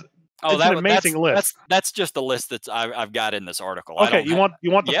list because oh, it's an that's amazing list. that's just the list that I've got in this article. I Okay, don't have.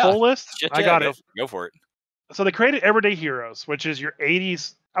 you want the Yeah, full list? shit, I yeah, got it. go for it. So they created Everyday Heroes, which is your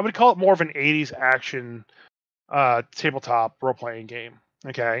 80s. I would call it more of an 80s action tabletop role playing game.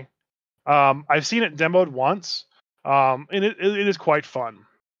 Okay, I've seen it demoed once, and it is quite fun.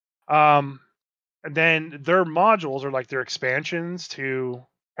 Um, and then their modules are like their expansions to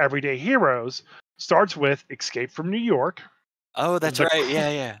Everyday Heroes. Starts with Escape from New York, Oh, that's the right. Cr- Yeah,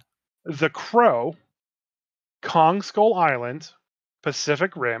 yeah. the Crow, Kong Skull Island,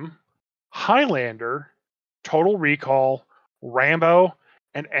 Pacific Rim, Highlander, Total Recall, Rambo,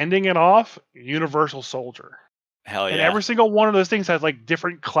 and ending it off, Universal Soldier. Hell And yeah. every single one of those things has like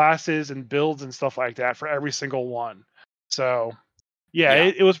different classes and builds and stuff like that for every single one. So yeah,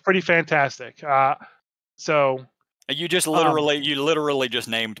 Yeah. it was pretty fantastic. So um, You literally just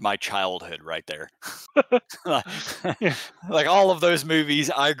named my childhood right there. like yeah, like all of those movies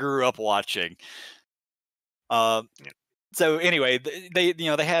I grew up watching. Uh, so anyway, they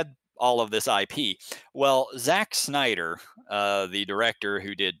had all of this IP. Well, Zack Snyder, the director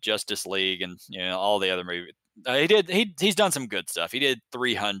who did Justice League and all the other movies, he's done some good stuff. He did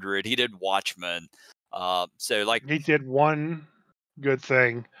 300. He did Watchmen. So like he did one good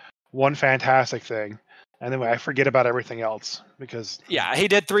thing, one fantastic thing, and then I forget about everything else because yeah, he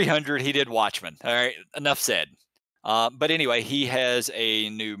did 300. He did Watchmen. All right, enough said. But anyway, he has a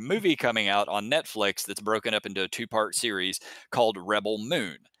new movie coming out on Netflix that's broken up into a two-part series called Rebel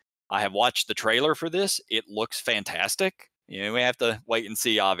Moon. I have watched the trailer for this. It looks fantastic. We have to wait and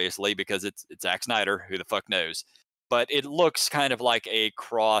see, obviously, because it's Zack Snyder. Who the fuck knows? But it looks kind of like a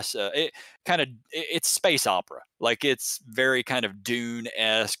cross. It's space opera. Like it's very kind of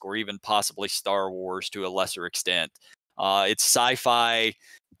Dune-esque, or even possibly Star Wars to a lesser extent. It's sci-fi.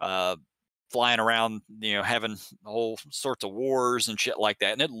 Flying around, having all sorts of wars and shit like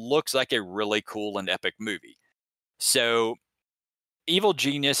that. And it looks like a really cool and epic movie. So, Evil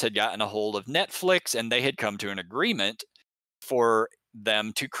Genius had gotten a hold of Netflix and they had come to an agreement for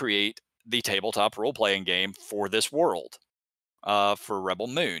them to create the tabletop role playing game for this world, for Rebel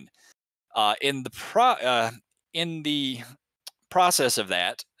Moon. In the process of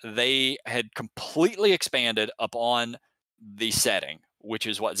that, they had completely expanded upon the setting, which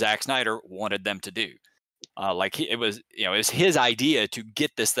is what Zack Snyder wanted them to do. It was, it was his idea to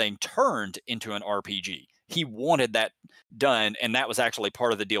get this thing turned into an RPG. He wanted that done, and that was actually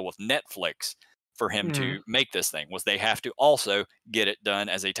part of the deal with Netflix for him mhm. to make this thing was they have to also get it done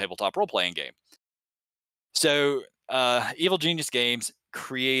as a tabletop role playing game. So, Evil Genius Games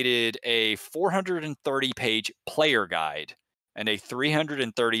created a 430-page player guide and a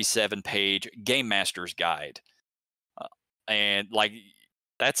 337-page game master's guide, and like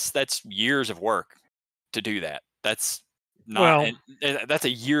that's years of work to do that. That's Not Well, and that's a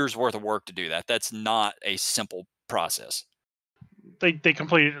year's worth of work to do that. That's not a simple process. they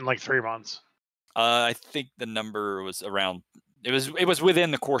completed it in like 3 months. I think the number was around. It was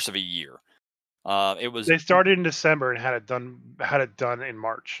within the course of a year. It was They started in December and had it done in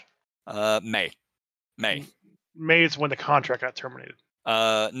March. May. May. M- May is when the contract got terminated.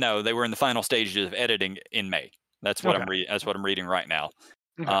 No, they were in the final stages of editing in May. That's what Okay. I'm reading. That's what I'm reading right now.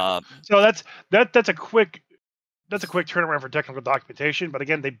 Okay. Uh, So that's a quick turnaround for technical documentation. But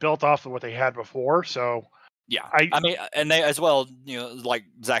again, they built off of what they had before. So yeah, I I mean, and they as well. Like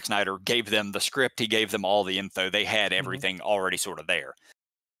Zack Snyder gave them the script. He gave them all the info. They had Mhm. everything already sort of there.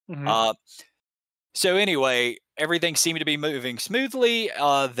 Mhm. Uh, so anyway, everything seemed to be moving smoothly.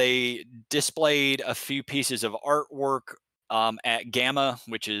 They displayed a few pieces of artwork at Gamma,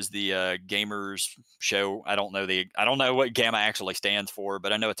 which is the gamers show. I don't know what Gamma actually stands for,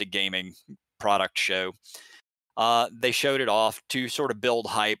 but I know it's a gaming product show. They showed it off to sort of build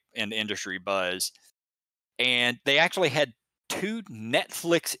hype and industry buzz, and they actually had two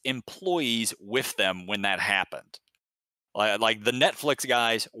Netflix employees with them when that happened. Like the Netflix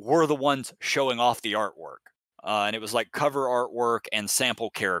guys were the ones showing off the artwork, and it was like cover artwork and sample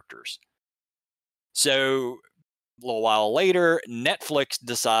characters. So a little while later, Netflix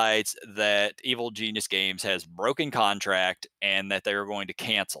decides that Evil Genius Games has broken contract and that they're going to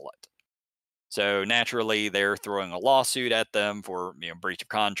cancel it. So naturally, they're throwing a lawsuit at them for breach of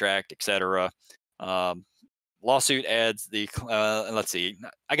contract, etc. Um, Lawsuit adds the let's see.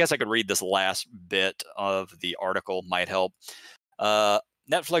 I guess I could read this last bit of the article, might help. Uh,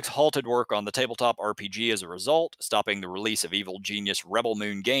 Netflix halted work on the tabletop RPG as a result, stopping the release of Evil Genius Rebel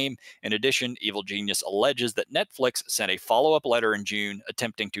Moon game. In addition, Evil Genius alleges that Netflix sent a follow up letter in June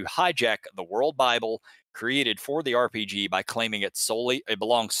attempting to hijack the World Bible created for the RPG by claiming it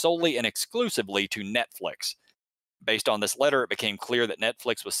belongs solely and exclusively to Netflix. Based on this letter, it became clear that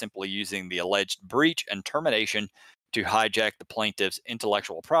Netflix was simply using the alleged breach and termination to hijack the plaintiff's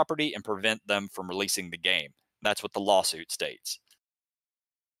intellectual property and prevent them from releasing the game. That's what the lawsuit states.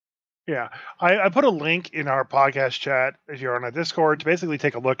 Yeah, I put a link in our podcast chat if you're on a Discord to basically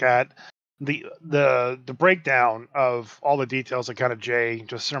take a look at the breakdown of all the details that kind of Jay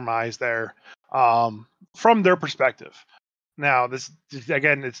just surmised there, from their perspective. Now,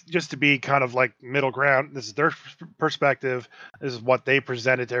 again, it's just to be kind of like middle ground. This is their perspective. This is what they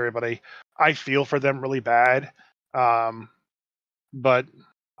presented to everybody. I feel for them really bad, um, but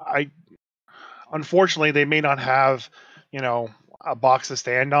I unfortunately they may not have, you know, a box to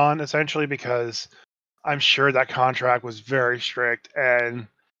stand on essentially because I'm sure that contract was very strict and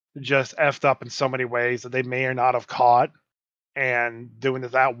just effed up in so many ways that they may or not have caught. And doing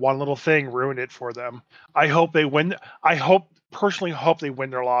that one little thing ruined it for them. I hope they win. Personally hope they win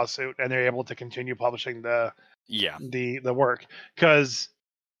their lawsuit and they're able to continue publishing Yeah. the work because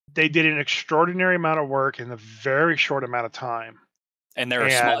they did an extraordinary amount of work in a very short amount of time. And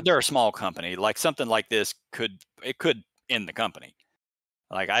And they're a small company. Like something like this could end the company.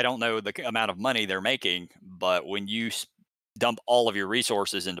 Like I don't know the amount of money they're making, but when you dump all of your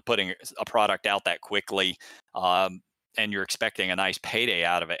resources into putting a product out that quickly, um, and you're expecting a nice payday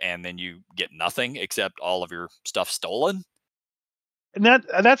out of it, and then you get nothing except all of your stuff stolen.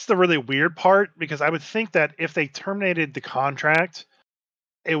 that's the really weird part because I would think that if they terminated the contract,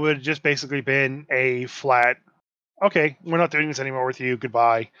 it would just basically been a flat, okay, we're not doing this anymore with you.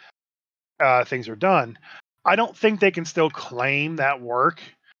 Goodbye. Things are done. I don't think they can still claim that work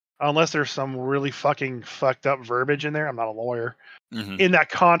unless there's some really fucking fucked up verbiage in there. I'm not a lawyer. Hmm. In that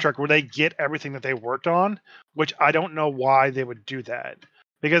contract where they get everything that they worked on, which I don't know why they would do that.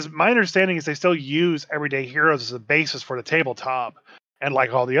 Because my understanding is they still use Everyday Heroes as a basis for the tabletop. And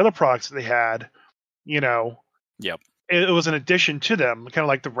like all the other products that they had, you know, Yep. it was an addition to them, kind of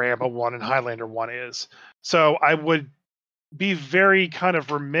like the Rambo one and Highlander one is. So I would be very kind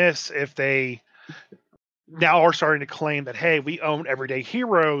of remiss if they now are starting to claim that, hey, we own Everyday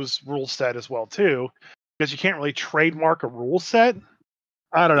Heroes rule set as well too, because you can't really trademark a rule set.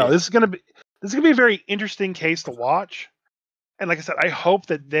 I don't know. Yeah. This is gonna be a very interesting case to watch. And like I said, I hope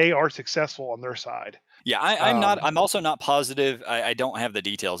that they are successful on their side. Yeah. I'm not. Um, I'm also not positive. I don't have the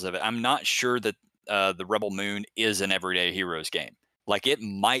details of it. I'm not sure that the Rebel Moon is an Everyday Heroes game. Like it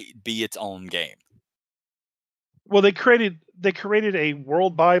might be its own game. well, they created a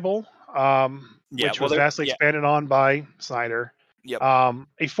world Bible, Yeah. which Well, was there. vastly Yeah. expanded on by Snyder. Yep.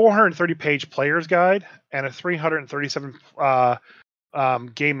 A 430-page player's guide and a 337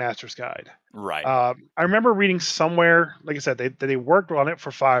 game master's guide. Right. I remember reading somewhere, like I said, they worked on it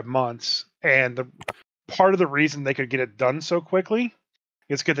for 5 months, and the part of the reason they could get it done so quickly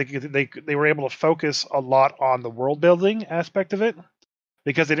It's good they were able to focus a lot on the world building aspect of it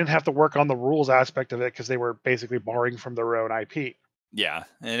because they didn't have to work on the rules aspect of it because they were basically borrowing from their own IP. Yeah,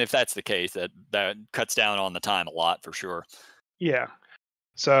 and if that's the case, that cuts down on the time a lot for sure. Yeah.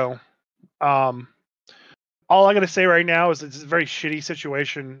 So, um, all I gotta say right now is it's a very shitty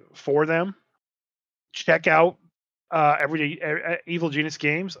situation for them. Check out Evil Genius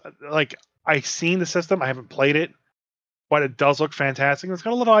Games. Like I've seen the system, I haven't played it, but it does look fantastic. It's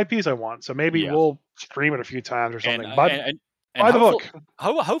got a little IPs I want, so maybe Yeah, we'll stream it a few times or and something. But and buy the book.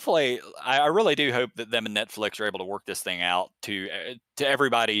 hopefully, I really do hope that them and Netflix are able to work this thing out to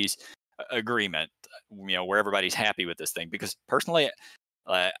everybody's agreement. You know, where everybody's happy with this thing. Because personally,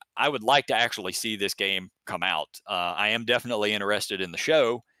 I would like to actually see this game come out. I am definitely interested in the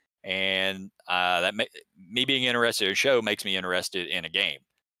show, and me being interested in a show makes me interested in a game.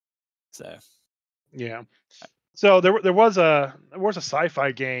 So Yeah. So there was a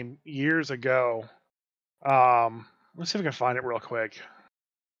sci-fi game years ago. Let's see if we can find it real quick.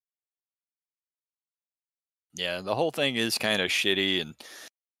 yeah, the whole thing is kind of shitty, and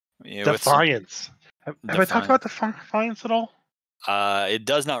with some Defiance. Have I talked define. about Defiance at all? It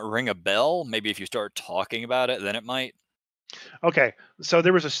does not ring a bell. Maybe if you start talking about it, then it might. Okay, so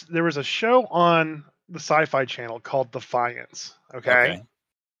there was a show on the Sci-Fi Channel called Defiance. Okay, Okay.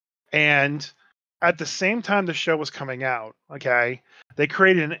 and at the same time the show was coming out, okay, they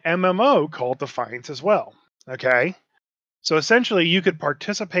created an MMO called Defiance as well. Okay, so essentially you could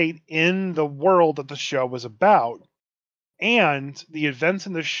participate in the world that the show was about, and the events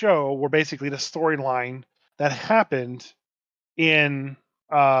in the show were basically the storyline that happened in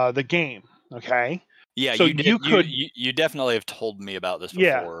the game. Okay, Yeah, so you did. you could, You definitely have told me about this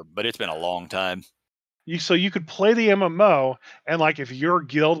yeah, before, but it's been a long time. you could play the MMO, and like if your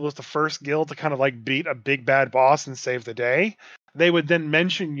guild was the first guild to kind of like beat a big bad boss and save the day, they would then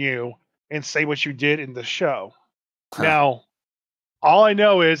mention you and say what you did in the show. Huh. Now, all I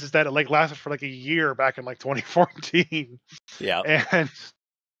know is that it like lasted for like a year back in like 2014, Yeah. and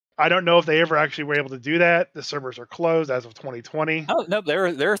I don't know if they ever actually were able to do that. The servers are closed as of 2020. Oh no, there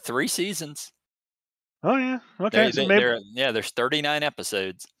are 3 seasons. Oh yeah, okay. So maybe, There's 39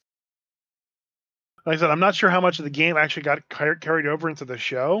 episodes. like I said, I'm not sure how much of the game actually got carried over into the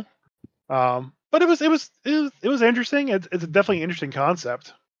show. But it was interesting. It's definitely an interesting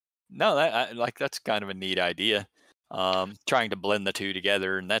concept. No, like that's kind of a neat idea. Trying to blend the two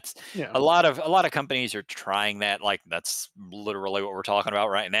together, and that's Yeah, a lot of companies are trying that. Like that's literally what we're talking about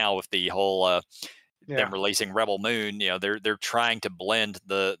right now with the whole them yeah, releasing Rebel Moon. They're trying to blend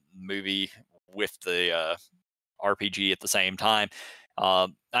the movie with the RPG at the same time.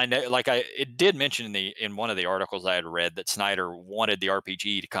 I know, like it did mention in one of the articles I had read that Snyder wanted the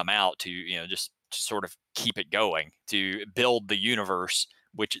RPG to come out to just sort of keep it going to build the universe,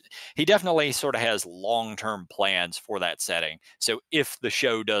 which he definitely sort of has long-term plans for that setting. So if the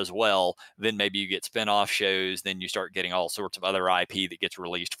show does well, then maybe you get spin-off shows, then you start getting all sorts of other IP that gets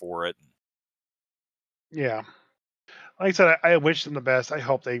released for it. yeah. Like I said, I wish them the best. I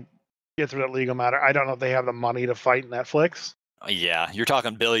hope they get through that legal matter. I don't know if they have the money to fight Netflix. Yeah, you're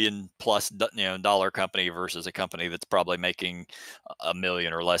talking billion plus dollar company versus a company that's probably making a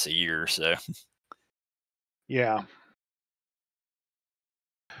million or less a year. So Yeah.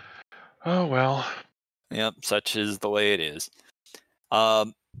 Oh well. yep, such is the way it is.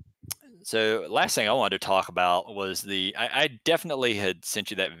 Um, so last thing I wanted to talk about was I definitely had sent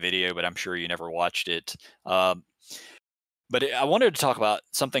you that video, but I'm sure you never watched it. But I wanted to talk about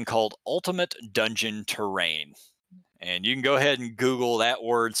something called Ultimate Dungeon Terrain, and you can go ahead and Google that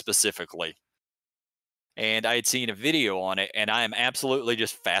word specifically. And I had seen a video on it, and I am absolutely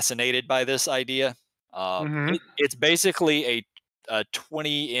just fascinated by this idea. Mm-hmm. It's basically a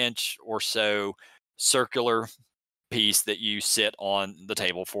 20-inch or so circular piece that you sit on the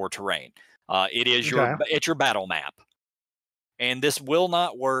table for terrain. Okay. It's your battle map, and this will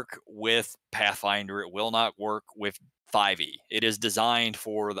not work with Pathfinder. It will not work with 5e. It is designed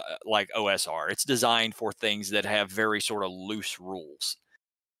for like OSR. It's designed for things that have very sort of loose rules,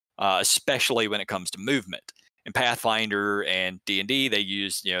 especially when it comes to movement. In Pathfinder and D&D, they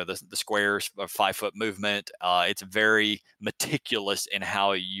use the squares of 5 foot movement. It's very meticulous in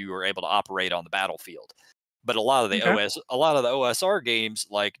how you are able to operate on the battlefield. But Okay. a lot of the OSR games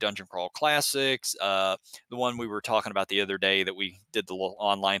like Dungeon Crawl Classics, the one we were talking about the other day that we did the little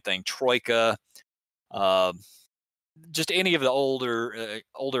online thing, Troika, uh, just any of the older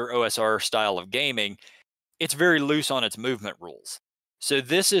OSR style of gaming, it's very loose on its movement rules. So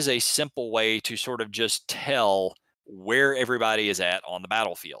this is a simple way to sort of just tell where everybody is at on the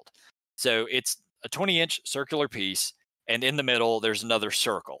battlefield. So it's a 20-inch circular piece. and in the middle there's another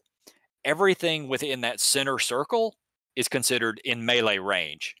circle. Everything within that center circle is considered in melee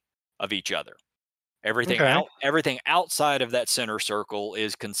range of each other. Okay. Everything outside of that center circle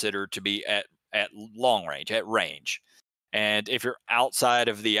is considered to be at long range, at range. And if you're outside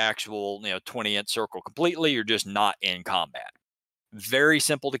of the actual, 20-inch circle completely, you're just not in combat. Very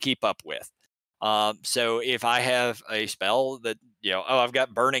simple to keep up with. So if I have a spell that, oh, I've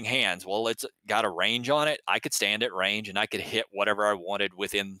got burning hands. Well, it's got a range on it. I could stand at range and I could hit whatever I wanted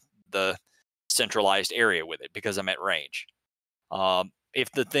within the centralized area with it because I'm at range. If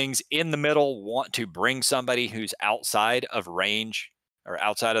the things in the middle want to bring somebody who's outside of range or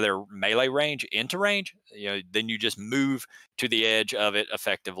outside of their melee range into range, then you just move to the edge of it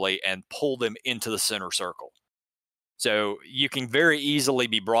effectively and pull them into the center circle. So you can very easily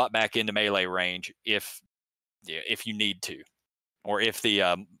be brought back into melee range if you need to, or if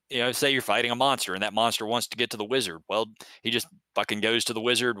the say you're fighting a monster and that monster wants to get to the wizard. Well, he just fucking goes to the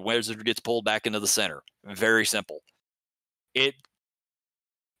wizard. Wizard gets pulled back into the center. Very simple.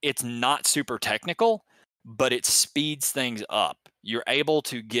 It's not super technical, but it speeds things up. You're able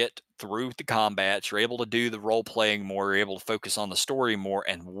to get through the combats, you're able to do the role playing more, you're able to focus on the story more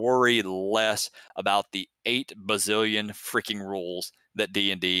and worry less about the 8 bazillion freaking rules that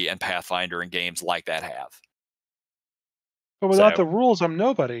D&D and Pathfinder and games like that have. But without So, the rules, I'm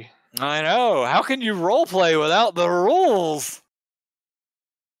nobody. I know. How can you role play without the rules?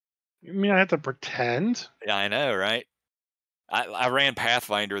 You mean I have to pretend? Yeah, I know, right? I ran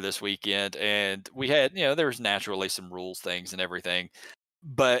Pathfinder this weekend and we had, there was naturally some rules things and everything.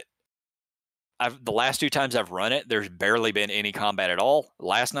 But the last 2 times I've run it, there's barely been any combat at all.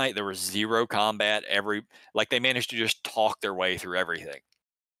 Last night there was 0 combat. They managed to just talk their way through everything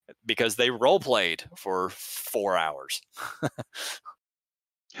because they role played for 4 hours.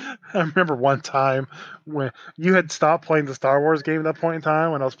 I remember one time when you had stopped playing the Star Wars game at that point in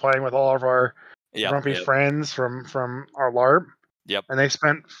time when I was playing with all of our Yep, grumpy yep, friends from our LARP, yep. and they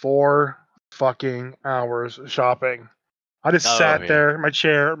spent 4 fucking hours shopping. I just Oh sat yeah. there in my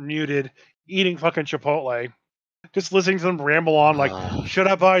chair, muted, eating fucking Chipotle, just listening to them ramble on like, should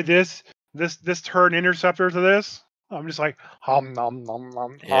I buy this turn interceptor to this? I'm just like, hum nom nom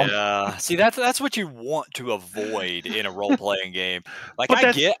nom hum. Yeah. See, that's what you want to avoid in a role playing game. Like But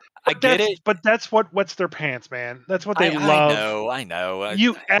that's I get it. but that's what wets their pants, man. That's what they I love. know, I know.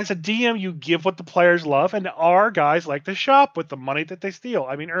 You as a DM, you give what the players love, and our guys like to shop with the money that they steal.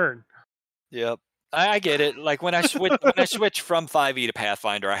 I mean, earn. Yep. I get it. Like when I switched from 5e to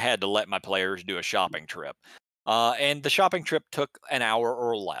Pathfinder, I had to let my players do a shopping trip. And the shopping trip took an hour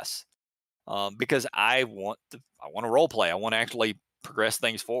or less. Because I want to role play. I want to actually progress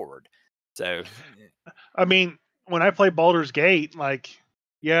things forward. So I mean, when I play Baldur's Gate, like,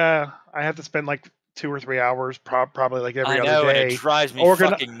 yeah, I have to spend like 2 or 3 hours, probably like every I other know, and it day, drives me organ-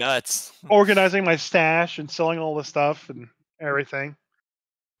 fucking nuts. organizing my stash and selling all the stuff and everything.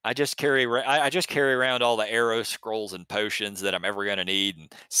 I just carry around all the arrows, scrolls, and potions that I'm ever going to need,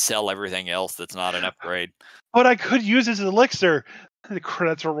 and sell everything else that's not an upgrade. But I could use it as an elixir. The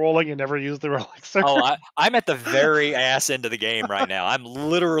credits are rolling and never use the elixir. Oh, I'm at the very ass end of the game right now. I'm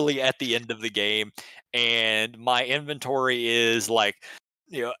literally at the end of the game, and my inventory is like,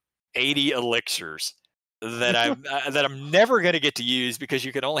 80 elixirs that I'm never going to get to use because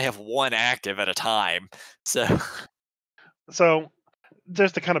you can only have one active at a time. So, So,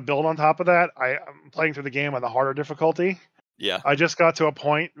 just to kind of build on top of that, I'm playing through the game on the harder difficulty. yeah. I just got to a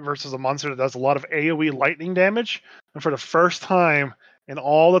point versus a monster that does a lot of AoE lightning damage, and for the first time in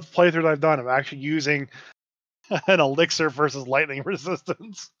all the playthroughs I've done, I'm actually using an elixir versus lightning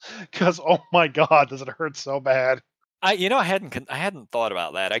resistance. Because oh my god, does it hurt so bad? I hadn't thought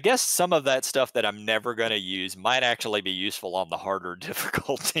about that. I guess some of that stuff that I'm never going to use might actually be useful on the harder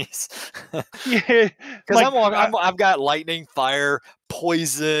difficulties. Yeah, Because like I've got lightning, fire,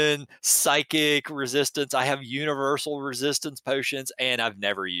 poison, psychic resistance. I have universal resistance potions, and I've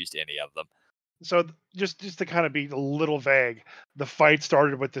never used any of them. so just to kind of be a little vague, the fight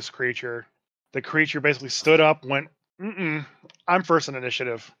started with this creature. The creature basically stood up, went, I'm first in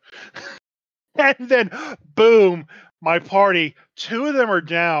initiative. And then, boom, my party, 2 of them are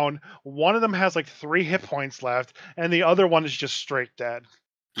down. One of them has like 3 hit points left, and the other one is just straight dead.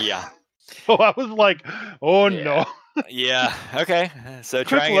 Yeah. So I was like, oh Yeah. no. Yeah. Okay. So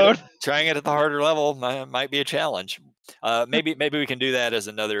Quick load. trying it at the harder level might be a challenge. Maybe we can do that as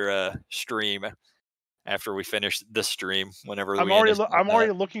another stream after we finish this stream. Whenever I'm we end I'm that.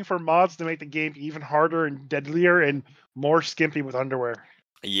 already looking for mods to make the game even harder and deadlier and more skimpy with underwear.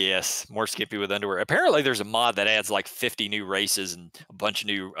 Yes, more skimpy with underwear. Apparently, there's a mod that adds like 50 new races and a bunch of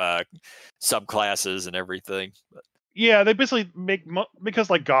new subclasses and everything. Yeah, they basically make because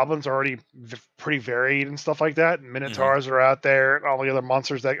like goblins are already pretty varied and stuff like that, and Hmm. minotaurs are out there, and all the other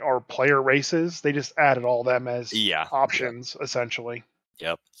monsters that are player races. They just added all them as Yeah. Yep. options essentially.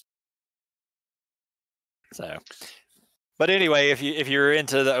 Yep. So, but anyway, if you're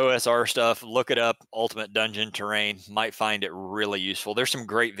into the OSR stuff, look it up. Ultimate Dungeon Terrain, might find it really useful. There's some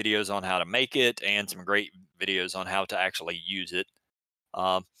great videos on how to make it, and some great videos on how to actually use it.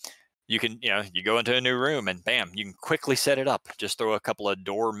 Um, you can, you go into a new room and bam, you can quickly set it up. Just throw a couple of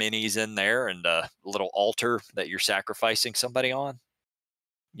door minis in there and a little altar that you're sacrificing somebody on.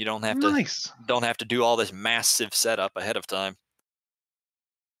 You Nice, don't have to do all this massive setup ahead of time.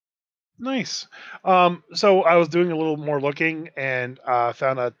 nice. So I was doing a little more looking and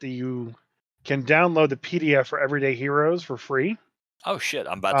found out that you can download the PDF for Everyday Heroes for free. Oh shit,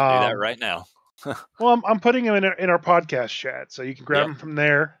 I'm about to do that Um, right now. well, I'm putting them in our podcast chat, so you can grab Yep. them from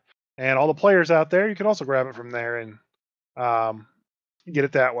there. And all the players out there, you can also grab it from there and um, get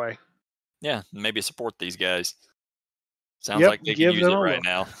it that way. Yeah, maybe support these guys. Sounds Yep, like they could give use them it a right look.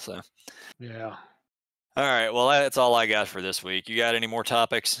 now. So, Yeah. all right. Well, that's all I got for this week. You got any more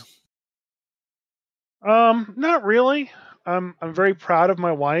topics? Not really. I'm very proud of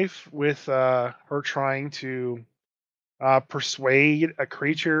my wife with her trying to persuade a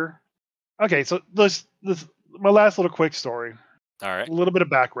creature. Okay, so this my last little quick story. All right. A little bit of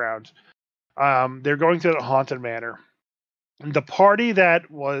background. They're going to the haunted manor. The party that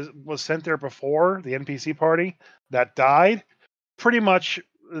was sent there before, the NPC party that died, pretty much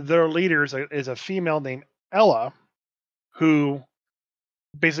their leader is a female named Ella, who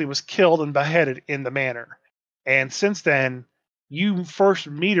basically was killed and beheaded in the manor. And since then, you first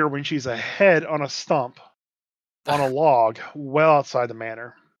meet her when she's a head on a stump on a log well outside the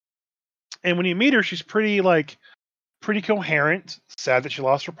manor. And when you meet her, she's pretty coherent, sad that she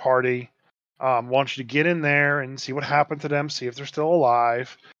lost her party. Wants you to get in there and see what happened to them, see if they're still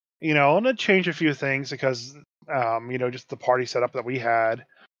alive, and then change a few things because just the party setup that we had.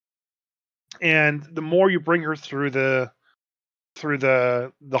 And the more you bring her through the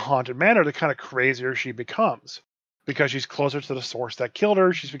haunted manor, the kind of crazier she becomes because she's closer to the source that killed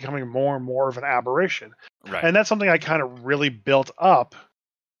her. She's becoming more and more of an aberration, Right. and that's something I kind of really built up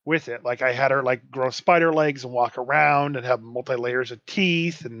with it. Like I had her like grow spider legs and walk around and have multi layers of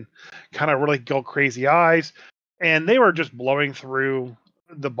teeth and kind of really go crazy eyes, and they were just blowing through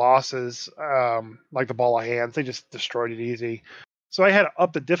the bosses like the ball of hands. They just destroyed it easy. So I had to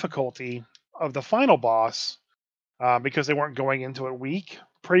up the difficulty of the final boss because they weren't going into it weak.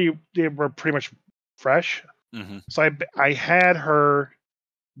 They were pretty much fresh. Hmm. So I had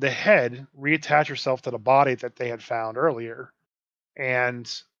the head reattach herself to the body that they had found earlier, and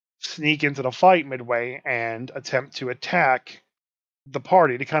sneak into the fight midway and attempt to attack the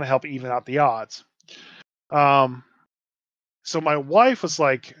party to kind of help even out the odds. Um, so my wife was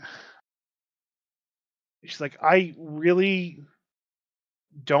like, she's like, I really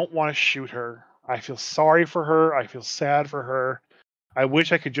don't want to shoot her. I feel sorry for her. I feel sad for her. I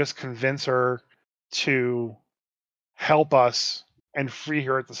wish I could just convince her to help us and free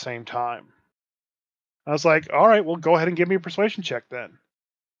her at the same time. I was like, all right, well, go ahead and give me a persuasion check then.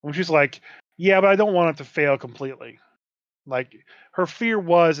 And she's like, yeah, but I don't want it to fail completely. Like her fear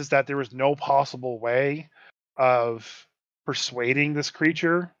is that there was no possible way of persuading this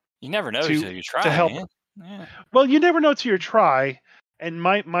creature You never know to till you to try, help. man. Yeah. Well, you never know till you try. And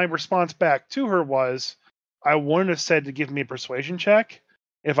my response back to her was, I wouldn't have said to give me a persuasion check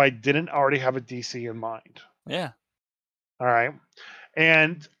if I didn't already have a DC in mind. Yeah. All right.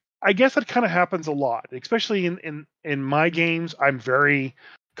 And I guess that kind of happens a lot, especially in my games. I'm very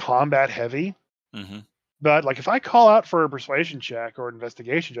combat heavy. Hmm. But like if I call out for a persuasion check or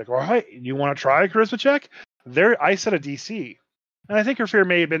investigation check, or hey, you want to try a charisma check? There, I set a DC, and I think her fear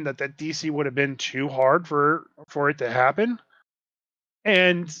may have been that DC would have been too hard for it to happen.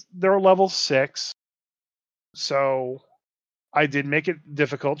 And they're level 6, so I did make it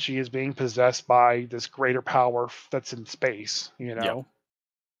difficult. She is being possessed by this greater power that's in space, Yep.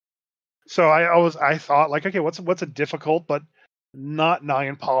 So I thought like, okay, what's a difficult but not nigh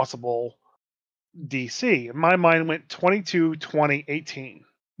impossible DC? In my mind went 22, 20, 18.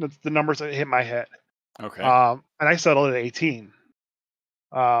 That's the numbers that hit my head. Okay. And I settled at 18.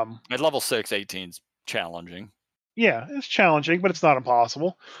 At level 6, 18's challenging. Yeah, it's challenging, but it's not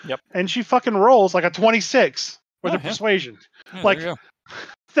impossible. Yep. And she fucking rolls like a 26 with Oh, her yeah. persuasion. Yeah, there you Like go.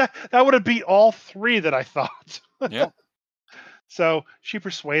 that would have beat all 3 that I thought. Yep. So she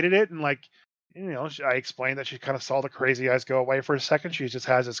persuaded it, and like, I explained that she kind of saw the crazy eyes go away for a second. She just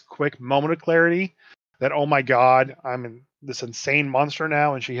has this quick moment of clarity that, oh my god, I'm this insane monster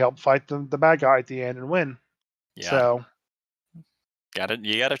now, and she helped fight the bad guy at the end and win. Yeah. So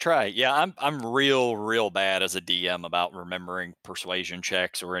You gotta try. Yeah, I'm real bad as a DM about remembering persuasion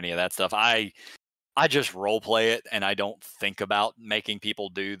checks or any of that stuff. I just role play it and I don't think about making people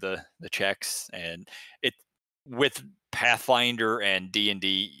do the checks. And it with Pathfinder and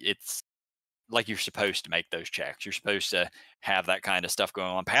D&D, it's like you're supposed to make those checks. You're supposed to have that kind of stuff going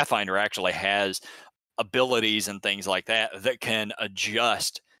on. Pathfinder actually has abilities and things like that that can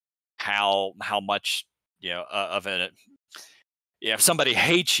adjust how much, of it. Yeah, if somebody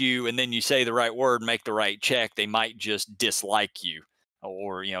hates you and then you say the right word, make the right check, they might just dislike you,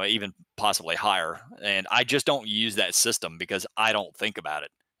 or even possibly higher. And I just don't use that system because I don't think about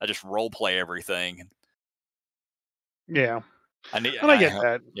it. I just role play everything. yeah, I need and I get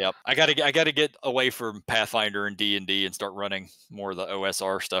that. yep. I gotta get away from Pathfinder and D&D and start running more of the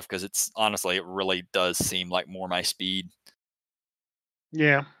OSR stuff because it's honestly it really does seem like more my speed.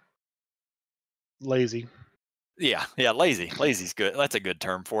 Yeah, lazy. Yeah, yeah, lazy. Lazy's good. That's a good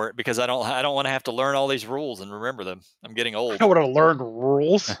term for it because I don't want to have to learn all these rules and remember them. I'm getting I old. don't want to learn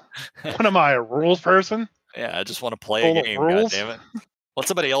rules. What am I, a rules person? Yeah, I just want to play a Full of game, god rules. damn it. Let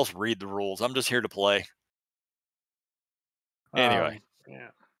somebody else read the rules. I'm just here to play. Anyway, Yeah.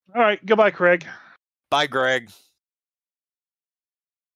 All right. Goodbye, Craig. bye Greg.